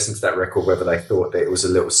people listen to that record, whether they thought that it was a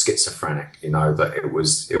little schizophrenic, that it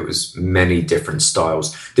was many different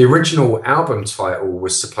styles. The original album title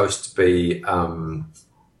was supposed to be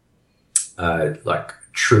like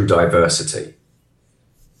True Diversity,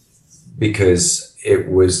 because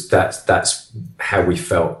that's how we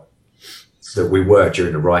felt that we were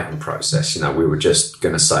during the writing process. We were just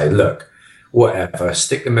going to say, look, whatever,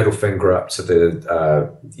 stick the middle finger up to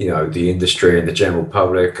the the industry and the general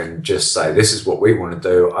public, and just say, this is what we want to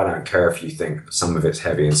do. I don't care if you think some of it's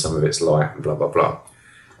heavy and some of it's light and blah blah blah.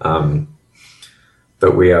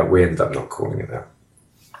 But we ended up not calling it that.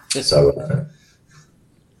 So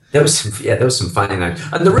there was some funny names,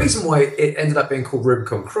 and the reason why it ended up being called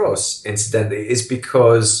Rubicon Cross, incidentally, is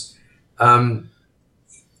because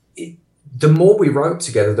the more we wrote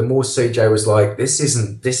together, the more CJ was like, this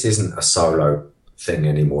isn't a solo thing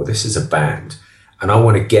anymore. This is a band, and I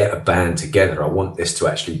want to get a band together. I want this to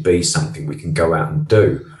actually be something we can go out and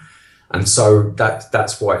do. And so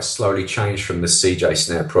that's why it slowly changed from the CJ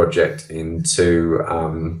Snare project into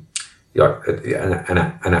an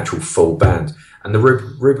actual full band. And the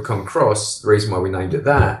Rubicon Cross, the reason why we named it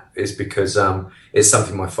that is because it's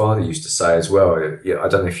something my father used to say as well. I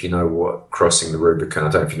don't know if you know what crossing the Rubicon, I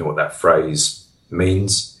don't know if you know what that phrase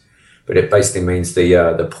means, but it basically means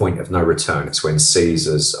the point of no return. It's when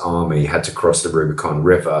Caesar's army had to cross the Rubicon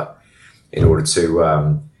River in order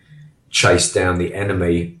to chase down the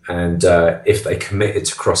enemy. And if they committed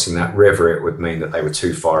to crossing that river, it would mean that they were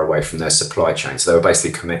too far away from their supply chain. So they were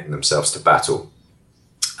basically committing themselves to battle.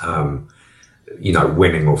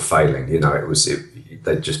 Winning or failing,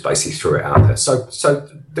 they just basically threw it out there. So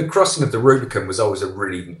the crossing of the Rubicon was always a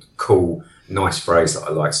really cool, nice phrase that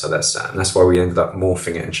I like. So that's why we ended up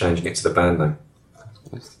morphing it and changing it to the band name.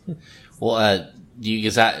 Well, do you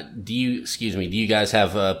guys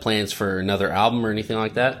have plans for another album or anything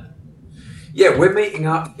like that? Yeah, we're meeting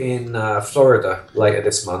up in Florida later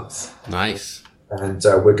this month. Nice. And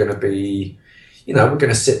we're going to be, we're going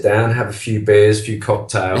to sit down, have a few beers, a few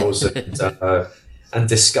cocktails, and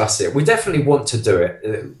discuss it. We definitely want to do it.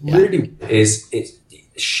 It really is.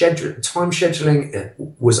 Time scheduling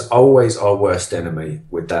was always our worst enemy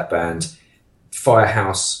with that band.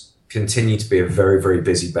 Firehouse continued to be a very, very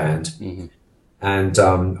busy band. Mm-hmm. And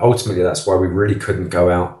ultimately, that's why we really couldn't go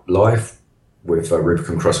out live with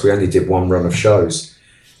Rubicon Cross. We only did one run of shows.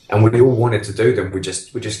 And we all wanted to do them. We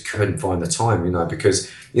just couldn't find the time,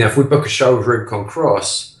 because, if we book a show with Rubicon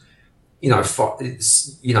Cross, someone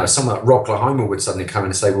like Rocklahoma would suddenly come in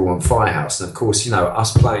and say, we want Firehouse. And of course,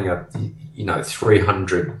 us playing a,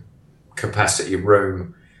 300 capacity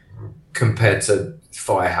room compared to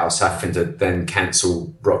Firehouse having to then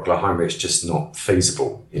cancel Rocklahoma, it's just not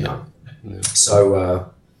feasible, Yeah.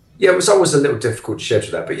 So, it was always a little difficult to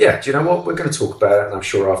schedule that. But do you know what? We're going to talk about it. And I'm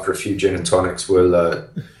sure after a few gin and tonics, we'll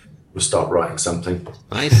start writing something.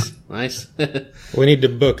 Nice. We need to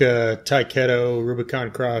book a Taiketo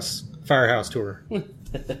Rubicon Cross Firehouse tour. We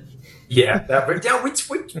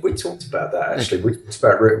talked about that, actually. We talked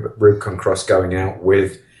about Rubicon Cross going out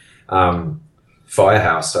with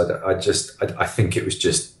Firehouse. I think it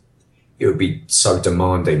would be so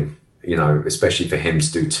demanding, especially for him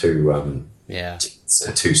to do two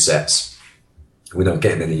sets. We're not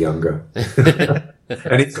getting any younger.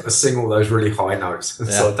 And he's got to sing all those really high notes.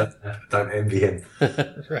 So I don't envy him.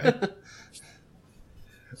 Right.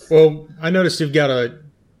 Well, I noticed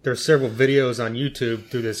there's several videos on YouTube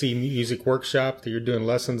through this e-music workshop that you're doing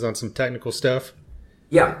lessons on some technical stuff.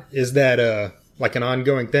 Yeah. Is that like an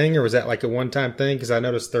ongoing thing, or was that like a one-time thing? Because I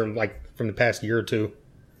noticed they're like from the past year or two.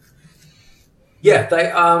 Yeah,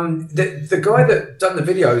 they the guy that done the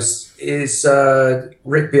videos is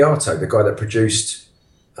Rick Beato, the guy that produced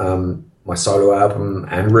my solo album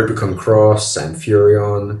and Rubicon Cross and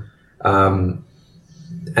Furion,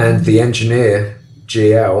 and the engineer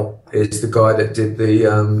GL is the guy that did the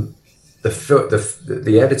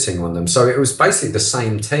editing on them. So it was basically the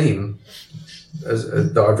same team as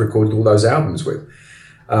that I've recorded all those albums with.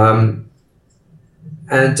 And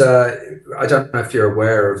I don't know if you're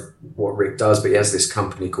aware of what Rick does, but he has this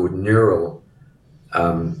company called Neural,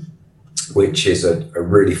 which is a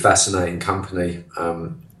really fascinating company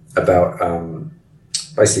about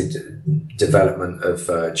basically development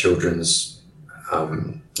of children's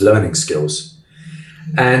learning skills.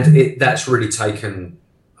 And that's really taken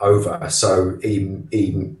over. So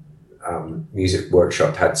Music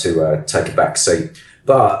Workshop had to take a back seat.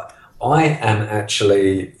 But I am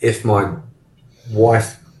actually, if my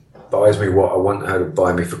wife buys me what I want her to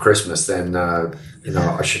buy me for Christmas, then you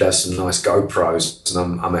know, I should have some nice GoPros,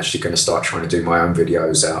 and I'm actually going to start trying to do my own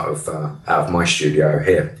videos out of my studio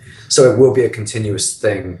here. So it will be a continuous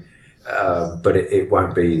thing, but it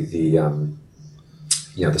won't be the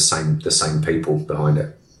the same people behind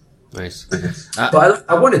it. Nice. But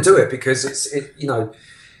I want to do it because you know,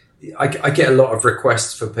 I get a lot of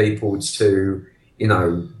requests for people to, you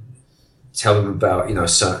know, tell them about, you know,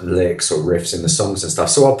 certain licks or riffs in the songs and stuff.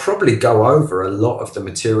 So I'll probably go over a lot of the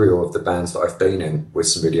material of the bands that I've been in with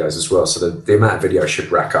some videos as well. So the amount of videos should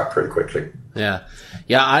rack up pretty quickly. Yeah.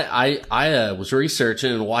 Yeah. I was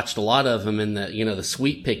researching and watched a lot of them in the, you know, the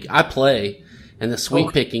sweet pick. I play, and the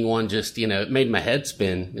sweet picking one just, you know, it made my head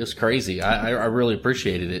spin. It was crazy. I really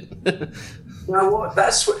appreciated it. You know what?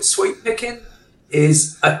 That's what sweet picking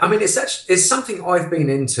is. I mean, it's something I've been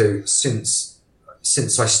into since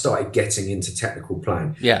I started getting into technical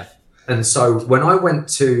playing. Yeah. And so when I went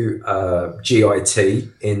to GIT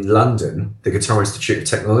in London, the Guitar Institute of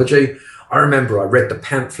Technology, I remember I read the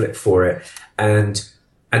pamphlet for it, and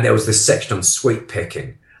there was this section on sweep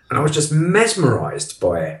picking, and I was just mesmerized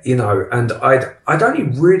by it, you know. And I'd only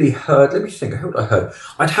really heard, let me think, who had I heard?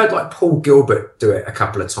 I'd heard like Paul Gilbert do it a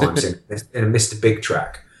couple of times in a Mr. Big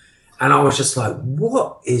track, and I was just like,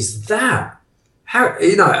 what is that? How,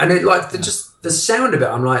 you know? And it like the sound of it,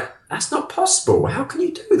 I'm like, that's not possible. How can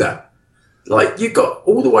you do that? Like, you got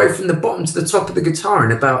all the way from the bottom to the top of the guitar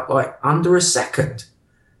in about like under a second,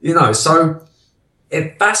 you know. So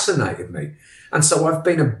it fascinated me, and so I've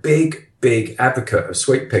been a big advocate of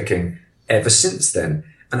sweep picking ever since then,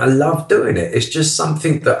 and I love doing it. It's just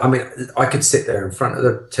something that, I mean, I could sit there in front of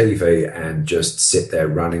the TV and just sit there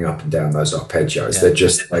running up and down those arpeggios. Yeah. They're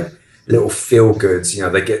just like little feel goods, you know.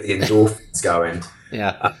 They get the endorphins going.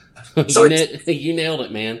 Yeah. So you nailed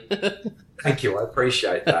it, man. Thank you. I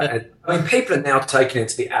appreciate that. And I mean, people are now taking it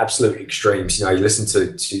to the absolute extremes. You know, you listen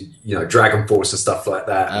to you know, Dragon Force and stuff like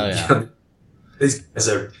that. Oh, and, yeah. you know, these guys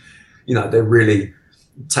are, you know, they're really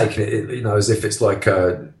taking it, you know, as if it's like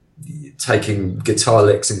taking guitar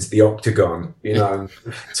licks into the octagon, you know,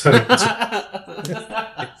 turning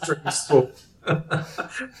extreme sport.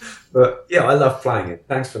 But yeah, I love playing it.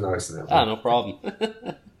 Thanks for noticing that. Oh, no problem.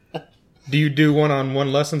 Do you do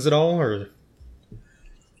one-on-one lessons at all, or?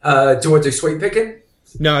 Do I do sweep picking?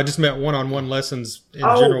 No, I just meant one-on-one lessons in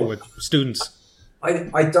general with students.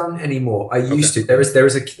 I don't anymore. I used to. There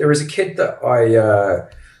is a kid that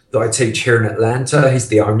I teach here in Atlanta. He's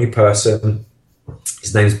the only person.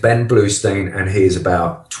 His name's Ben Bluestein, and he is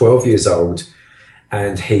about 12 years old,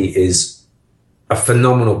 and he is a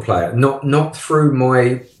phenomenal player. Not through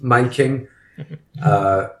my making.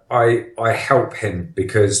 I help him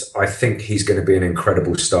because I think he's going to be an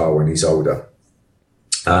incredible star when he's older.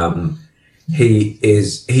 He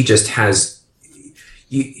just has,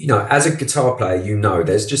 you know, as a guitar player, you know,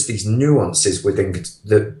 there's just these nuances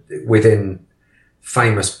within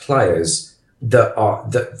famous players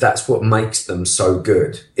that's what makes them so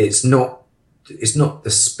good. It's not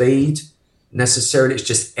the speed necessarily. It's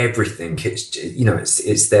just everything. It's, you know,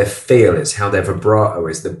 it's their feel. It's how their vibrato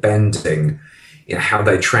is, the bending, you know, how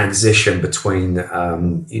they transition between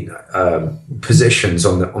positions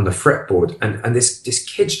on the fretboard, and this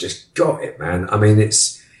kid's just got it, man. I mean,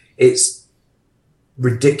 it's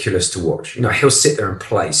ridiculous to watch. You know, he'll sit there and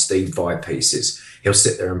play Steve Vai pieces. He'll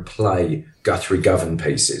sit there and play Guthrie Govan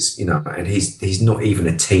pieces. You know, and he's not even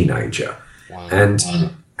a teenager, wow. and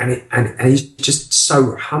he's just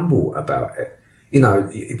so humble about it. You know,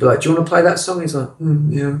 he'd be like, "Do you want to play that song?" He's like,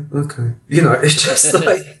 "Yeah, okay." You know, it's just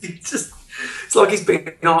like it's like he's being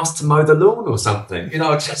asked to mow the lawn or something. You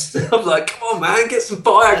know, I'm like, come on, man, get some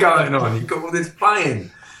fire going on. You've got all this playing.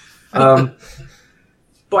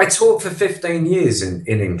 But I taught for 15 years in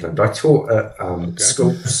England. I taught at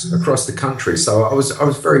schools across the country, so I was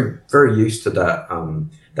very, very used to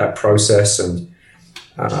that process. And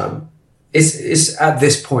it's at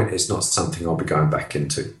this point, it's not something I'll be going back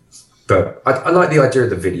into. But I like the idea of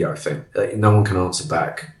the video thing. No one can answer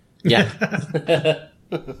back. Yeah.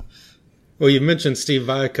 Well, you mentioned Steve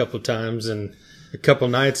Vai a couple of times, and in a couple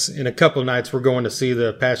nights we're going to see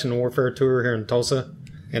the Passion Warfare tour here in Tulsa.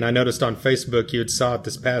 And I noticed on Facebook you had saw it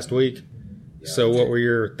this past week. Yeah, so what were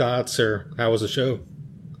your thoughts, or how was the show?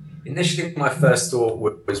 Initially, my first thought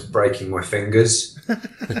was breaking my fingers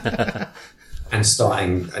and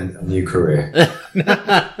starting a new career.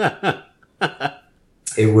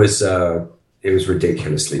 It was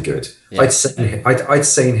ridiculously good. Yeah. I'd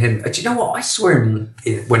seen him. Do you know what? I saw him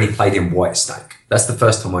when he played in Whitesnake. That's the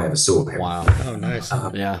first time I ever saw him. Wow. Oh, nice.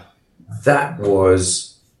 Yeah. That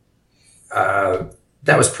was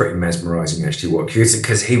that was pretty mesmerizing actually.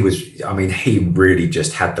 Because he was, I mean, he really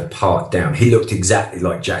just had the part down. He looked exactly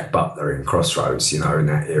like Jack Butler in Crossroads, in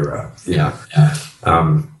that era. Yeah.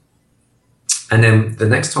 And then the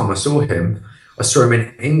next time I saw him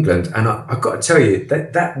in England, and I've got to tell you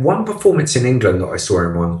that one performance in England that I saw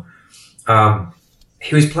him on,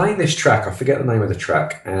 he was playing this track. I forget the name of the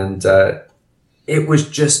track, and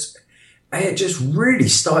it just really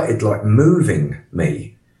started like moving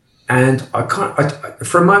me. And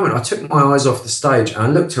for a moment, I took my eyes off the stage and I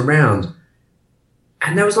looked around,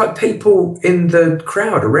 and there was like people in the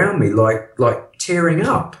crowd around me, like tearing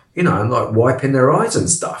up, and like wiping their eyes and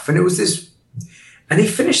stuff. And it was this, and he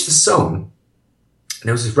finished the song, and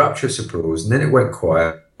there was this rapturous applause, and then it went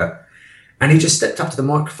quiet, and he just stepped up to the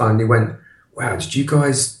microphone and he went, "Wow, did you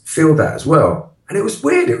guys feel that as well?" And it was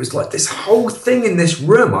weird. It was like this whole thing in this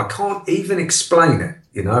room. I can't even explain it,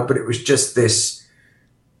 but it was just this,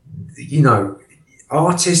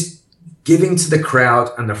 artist giving to the crowd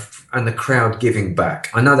and the crowd giving back.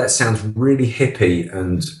 I know that sounds really hippie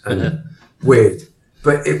and weird,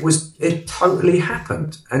 but it totally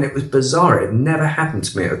happened, and it was bizarre. It never happened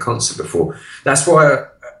to me at a concert before. That's why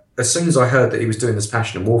as soon as I heard that he was doing this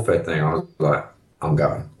Passion and Warfare thing, I was like, I'm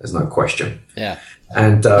going. There's no question. Yeah.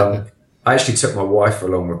 And I actually took my wife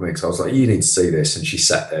along with me because I was like, you need to see this. And she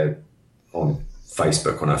sat there on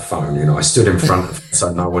Facebook on her phone. I stood in front of her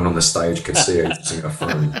so no one on the stage could see her using her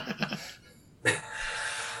phone.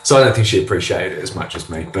 So I don't think she appreciated it as much as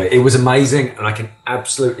me. But it was amazing, and I can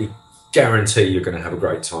absolutely guarantee you're going to have a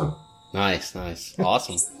great time. Nice.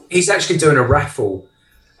 Awesome. He's actually doing a raffle.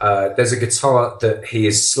 There's a guitar that he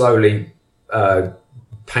is slowly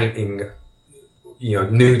painting,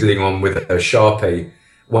 noodling on with a Sharpie.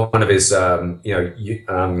 One of his, the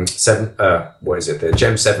Gem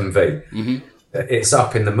 7V. Mm-hmm. It's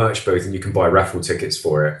up in the merch booth, and you can buy raffle tickets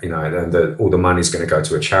for it. And all the money's going to go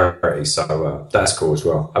to a charity, so that's cool as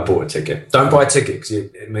well. I bought a ticket. Don't buy a ticket because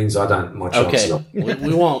it means I don't. My chances are.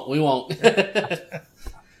 We won't.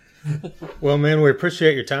 Well, man, we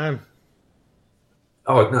appreciate your time.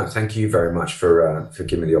 Oh no, thank you very much for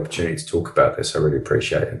giving me the opportunity to talk about this. I really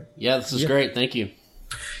appreciate it. Yeah, this is great. Thank you.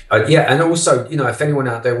 And also, if anyone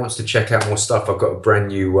out there wants to check out more stuff, I've got a brand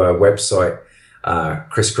new website,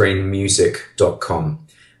 chrisgreenmusic.com,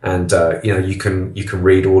 and you can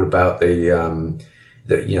read all about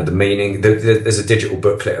the meaning. There's a digital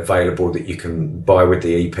booklet available that you can buy with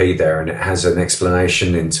the EP there, and it has an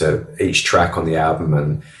explanation into each track on the album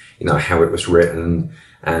and how it was written.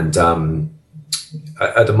 And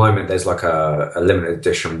at the moment, there's like a limited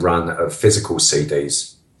edition run of physical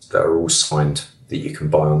CDs that are all signed that you can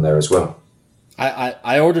buy on there as well.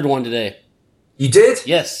 I ordered one today. You did?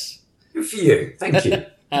 Yes. Good for you. Thank you.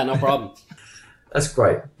 No problem. That's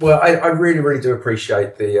great. Well, I really, really do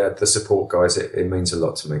appreciate the support, guys. It means a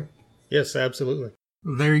lot to me. Yes, absolutely.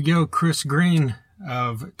 There you go. Chris Green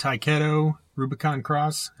of Tyketto, Rubicon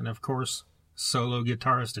Cross, and of course, solo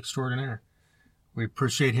guitarist extraordinaire. We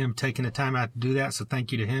appreciate him taking the time out to do that. So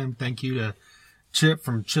thank you to him. Thank you to Chip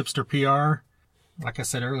from Chipster PR. Like I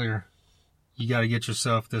said earlier, you got to get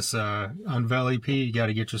yourself this Unveil EP. You got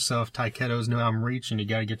to get yourself Tyketto's new album Reach, and you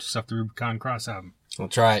got to get yourself the Rubicon Cross album.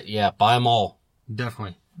 That's right. Yeah, buy them all.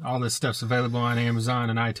 Definitely. All this stuff's available on Amazon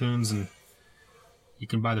and iTunes, and you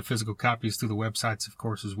can buy the physical copies through the websites, of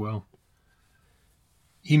course, as well.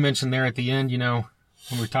 He mentioned there at the end, when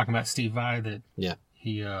we were talking about Steve Vai, that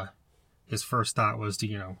he his first thought was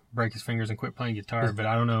to, break his fingers and quit playing guitar, but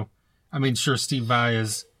I don't know. I mean, sure, Steve Vai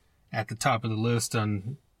is at the top of the list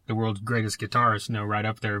on the world's greatest guitarist, right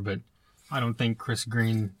up there, but I don't think Chris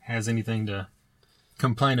Green has anything to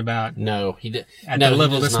complain about. No, he did. At the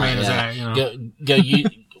level this man is at, Go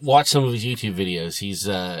watch some of his YouTube videos. He's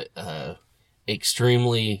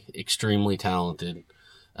extremely, extremely talented,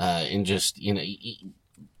 and just,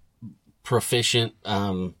 proficient.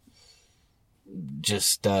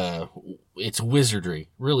 It's wizardry.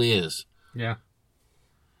 Really is. Yeah.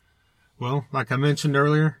 Well, like I mentioned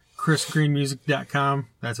earlier, chrisgreenmusic.com.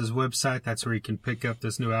 That's his website. That's where you can pick up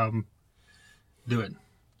this new album. Do it.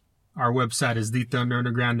 Our website is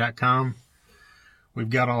thethunderunderground.com. We've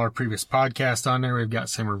got all our previous podcasts on there. We've got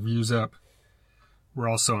some reviews up. We're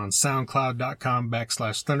also on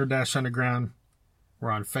soundcloud.com/thunder-underground.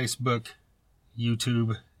 We're on Facebook,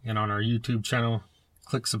 YouTube, and on our YouTube channel.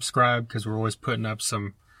 Click subscribe because we're always putting up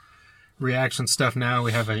some reaction stuff now.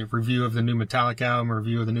 We have a review of the new Metallica album, a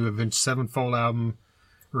review of the new Avenged Sevenfold album,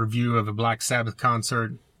 a review of a Black Sabbath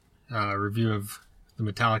concert, a review of the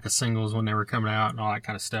Metallica singles when they were coming out and all that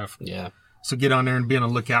kind of stuff. Yeah. So get on there and be on the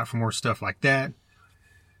lookout for more stuff like that.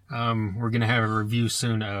 We're going to have a review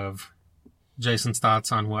soon of Jason's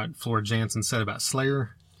thoughts on what Floor Jansen said about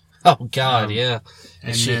Slayer. Oh, God, yeah.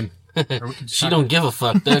 And She- then... She don't give a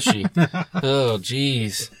fuck, does she? Oh,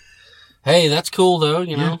 jeez. Hey, that's cool, though,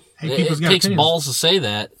 you know. Hey, It people's got takes opinions. balls to say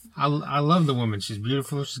that. I love the woman. She's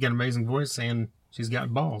beautiful. She's got an amazing voice, and she's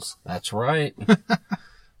got balls. That's right.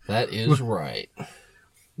 That is right.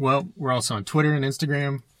 Well, we're also on Twitter and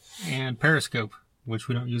Instagram and Periscope, which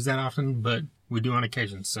we don't use that often, but we do on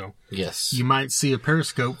occasion. So Yes. you might see a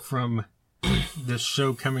Periscope from this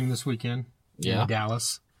show coming this weekend Yeah. in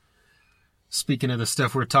Dallas. Speaking of the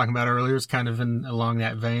stuff we were talking about earlier, it's kind of along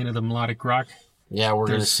that vein of the melodic rock. Yeah, we're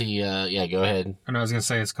going to There's- see, yeah, go ahead. I know I was going to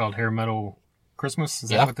say it's called Hair Metal Christmas.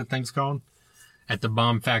 Is Yeah. that what the thing's called? At the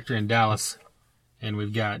Bomb Factory in Dallas. And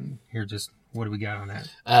we've got, here, just, what do we got on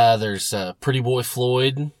that? There's Pretty Boy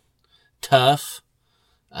Floyd, Tough,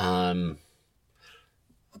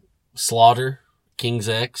 Slaughter, King's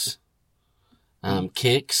X,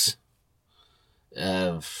 Kicks.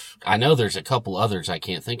 I know there's a couple others I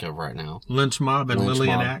can't think of right now. Lynch Mob and Lynch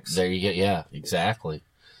Lillian Mob. Axe. There you go. Yeah, exactly.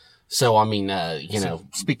 So, I mean, you So, know,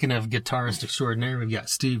 speaking of guitarist extraordinaire, we've got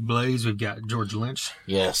Steve Blaze, we've got George Lynch.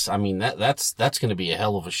 yes, I mean, that's going to be a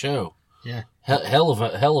hell of a show. Yeah. Hell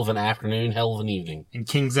of an afternoon, hell of an evening. And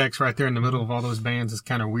King's X right there in the middle of all those bands is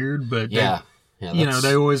kind of weird, but Yeah. they, you know,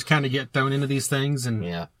 they always kind of get thrown into these things and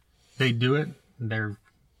yeah, they do it. They're,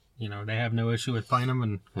 you know, they have no issue with playing them.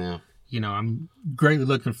 And, yeah. you know, I'm greatly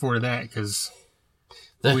looking forward to that because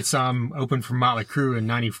The- we saw them open for Motley Crue in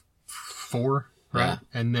 94, right? Yeah.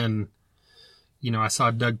 And then, you know, I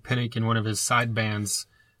saw Doug Pinnick in one of his side bands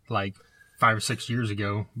like 5 or 6 years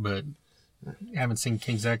ago, but haven't seen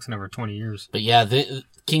King's X in over 20 years. But yeah, the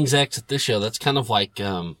King's X at this show, that's kind of like,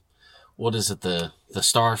 what is it? The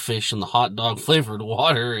starfish and the hot dog flavored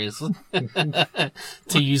water is, to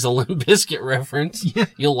use a Limp Bizkit reference. Yeah.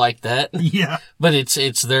 You'll like that. Yeah. But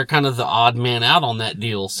they're kind of the odd man out on that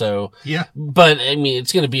deal. So, Yeah. but I mean,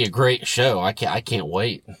 it's going to be a great show. I can't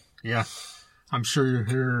wait. Yeah. I'm sure you'll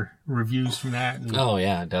hear reviews from that and Oh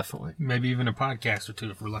yeah, definitely. maybe even a podcast or two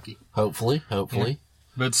if we're lucky. Hopefully.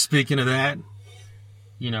 But speaking of that,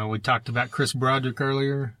 you know, we talked about Chris Broderick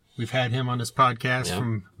earlier. We've had him on this podcast Yeah.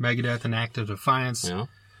 from Megadeth and Active Defiance. Yeah.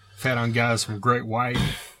 We've had on guys from Great White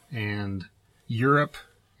and Europe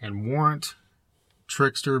and Warrant,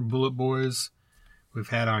 Trickster, Bullet Boys. We've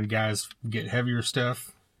had on guys get heavier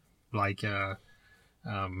stuff like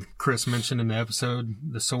Chris mentioned in the episode,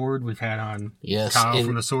 The Sword. We've had on Yes. Kyle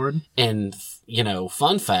from The Sword. And, you know,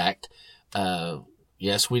 fun fact,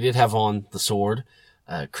 yes, we did have on The Sword.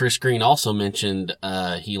 Chris Green also mentioned,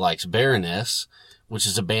 he likes Baroness, which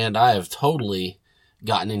is a band I have totally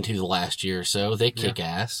gotten into the last year or so. They kick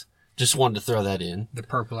ass. Just wanted to throw that in. The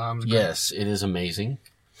Purple Album's great. Yes, it is amazing.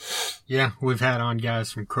 Yeah, we've had on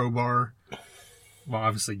guys from Crowbar. Well,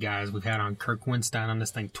 obviously guys. We've had on Kirk Winstein on this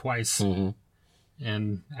thing twice. Hmm.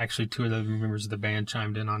 And actually 2 of the members of the band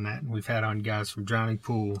chimed in on that. And we've had on guys from Drowning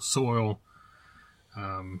Pool, Soil,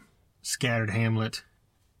 Scattered Hamlet,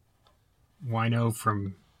 Wino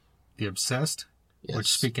from The Obsessed. Yes.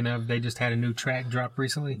 Which, speaking of, they just had a new track drop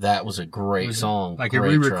recently. That was a great It was song. like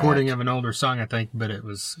Great a re-recording track. of an older song, I think, but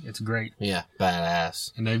it's great. Yeah,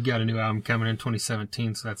 badass. And they've got a new album coming in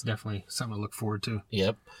 2017, so that's definitely something to look forward to.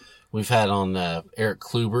 Yep. We've had on Eric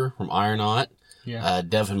Kluber from Ironaut, Yeah.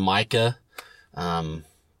 Devin Micah,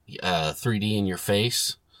 3D in Your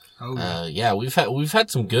Face. Oh, yeah. Yeah, we've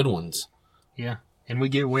had some good ones. Yeah. And we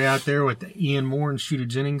get way out there with Ian Moore and Shooter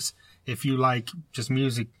Jennings. If you like just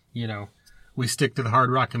music, you know, we stick to the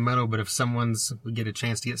hard rock and metal, but if we get a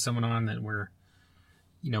chance to get someone on that we're,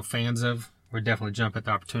 you know, fans of, we're definitely jump at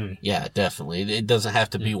the opportunity. Yeah, definitely. It doesn't have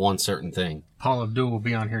to be one certain thing. Paula Abdul will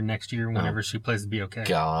be on here next year whenever she plays the BOK.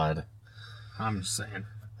 God. I'm just saying.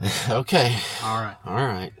 Okay. All right. All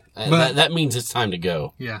right. But- that means it's time to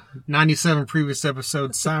go. Yeah. 97 previous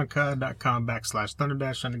episodes,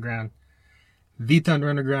 soundcloud.com/Thunder-Underground,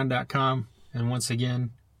 thethunderunderground.com, and once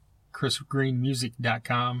again,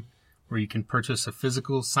 chrisgreenmusic.com, where you can purchase a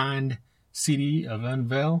physical signed CD of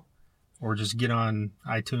Unveil, or just get on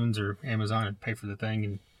iTunes or Amazon and pay for the thing,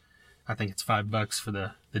 and I think it's $5 for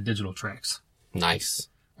the digital tracks. Nice.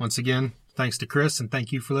 Once again, thanks to Chris, and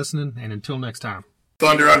thank you for listening, and until next time.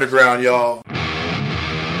 Thunder Underground, y'all.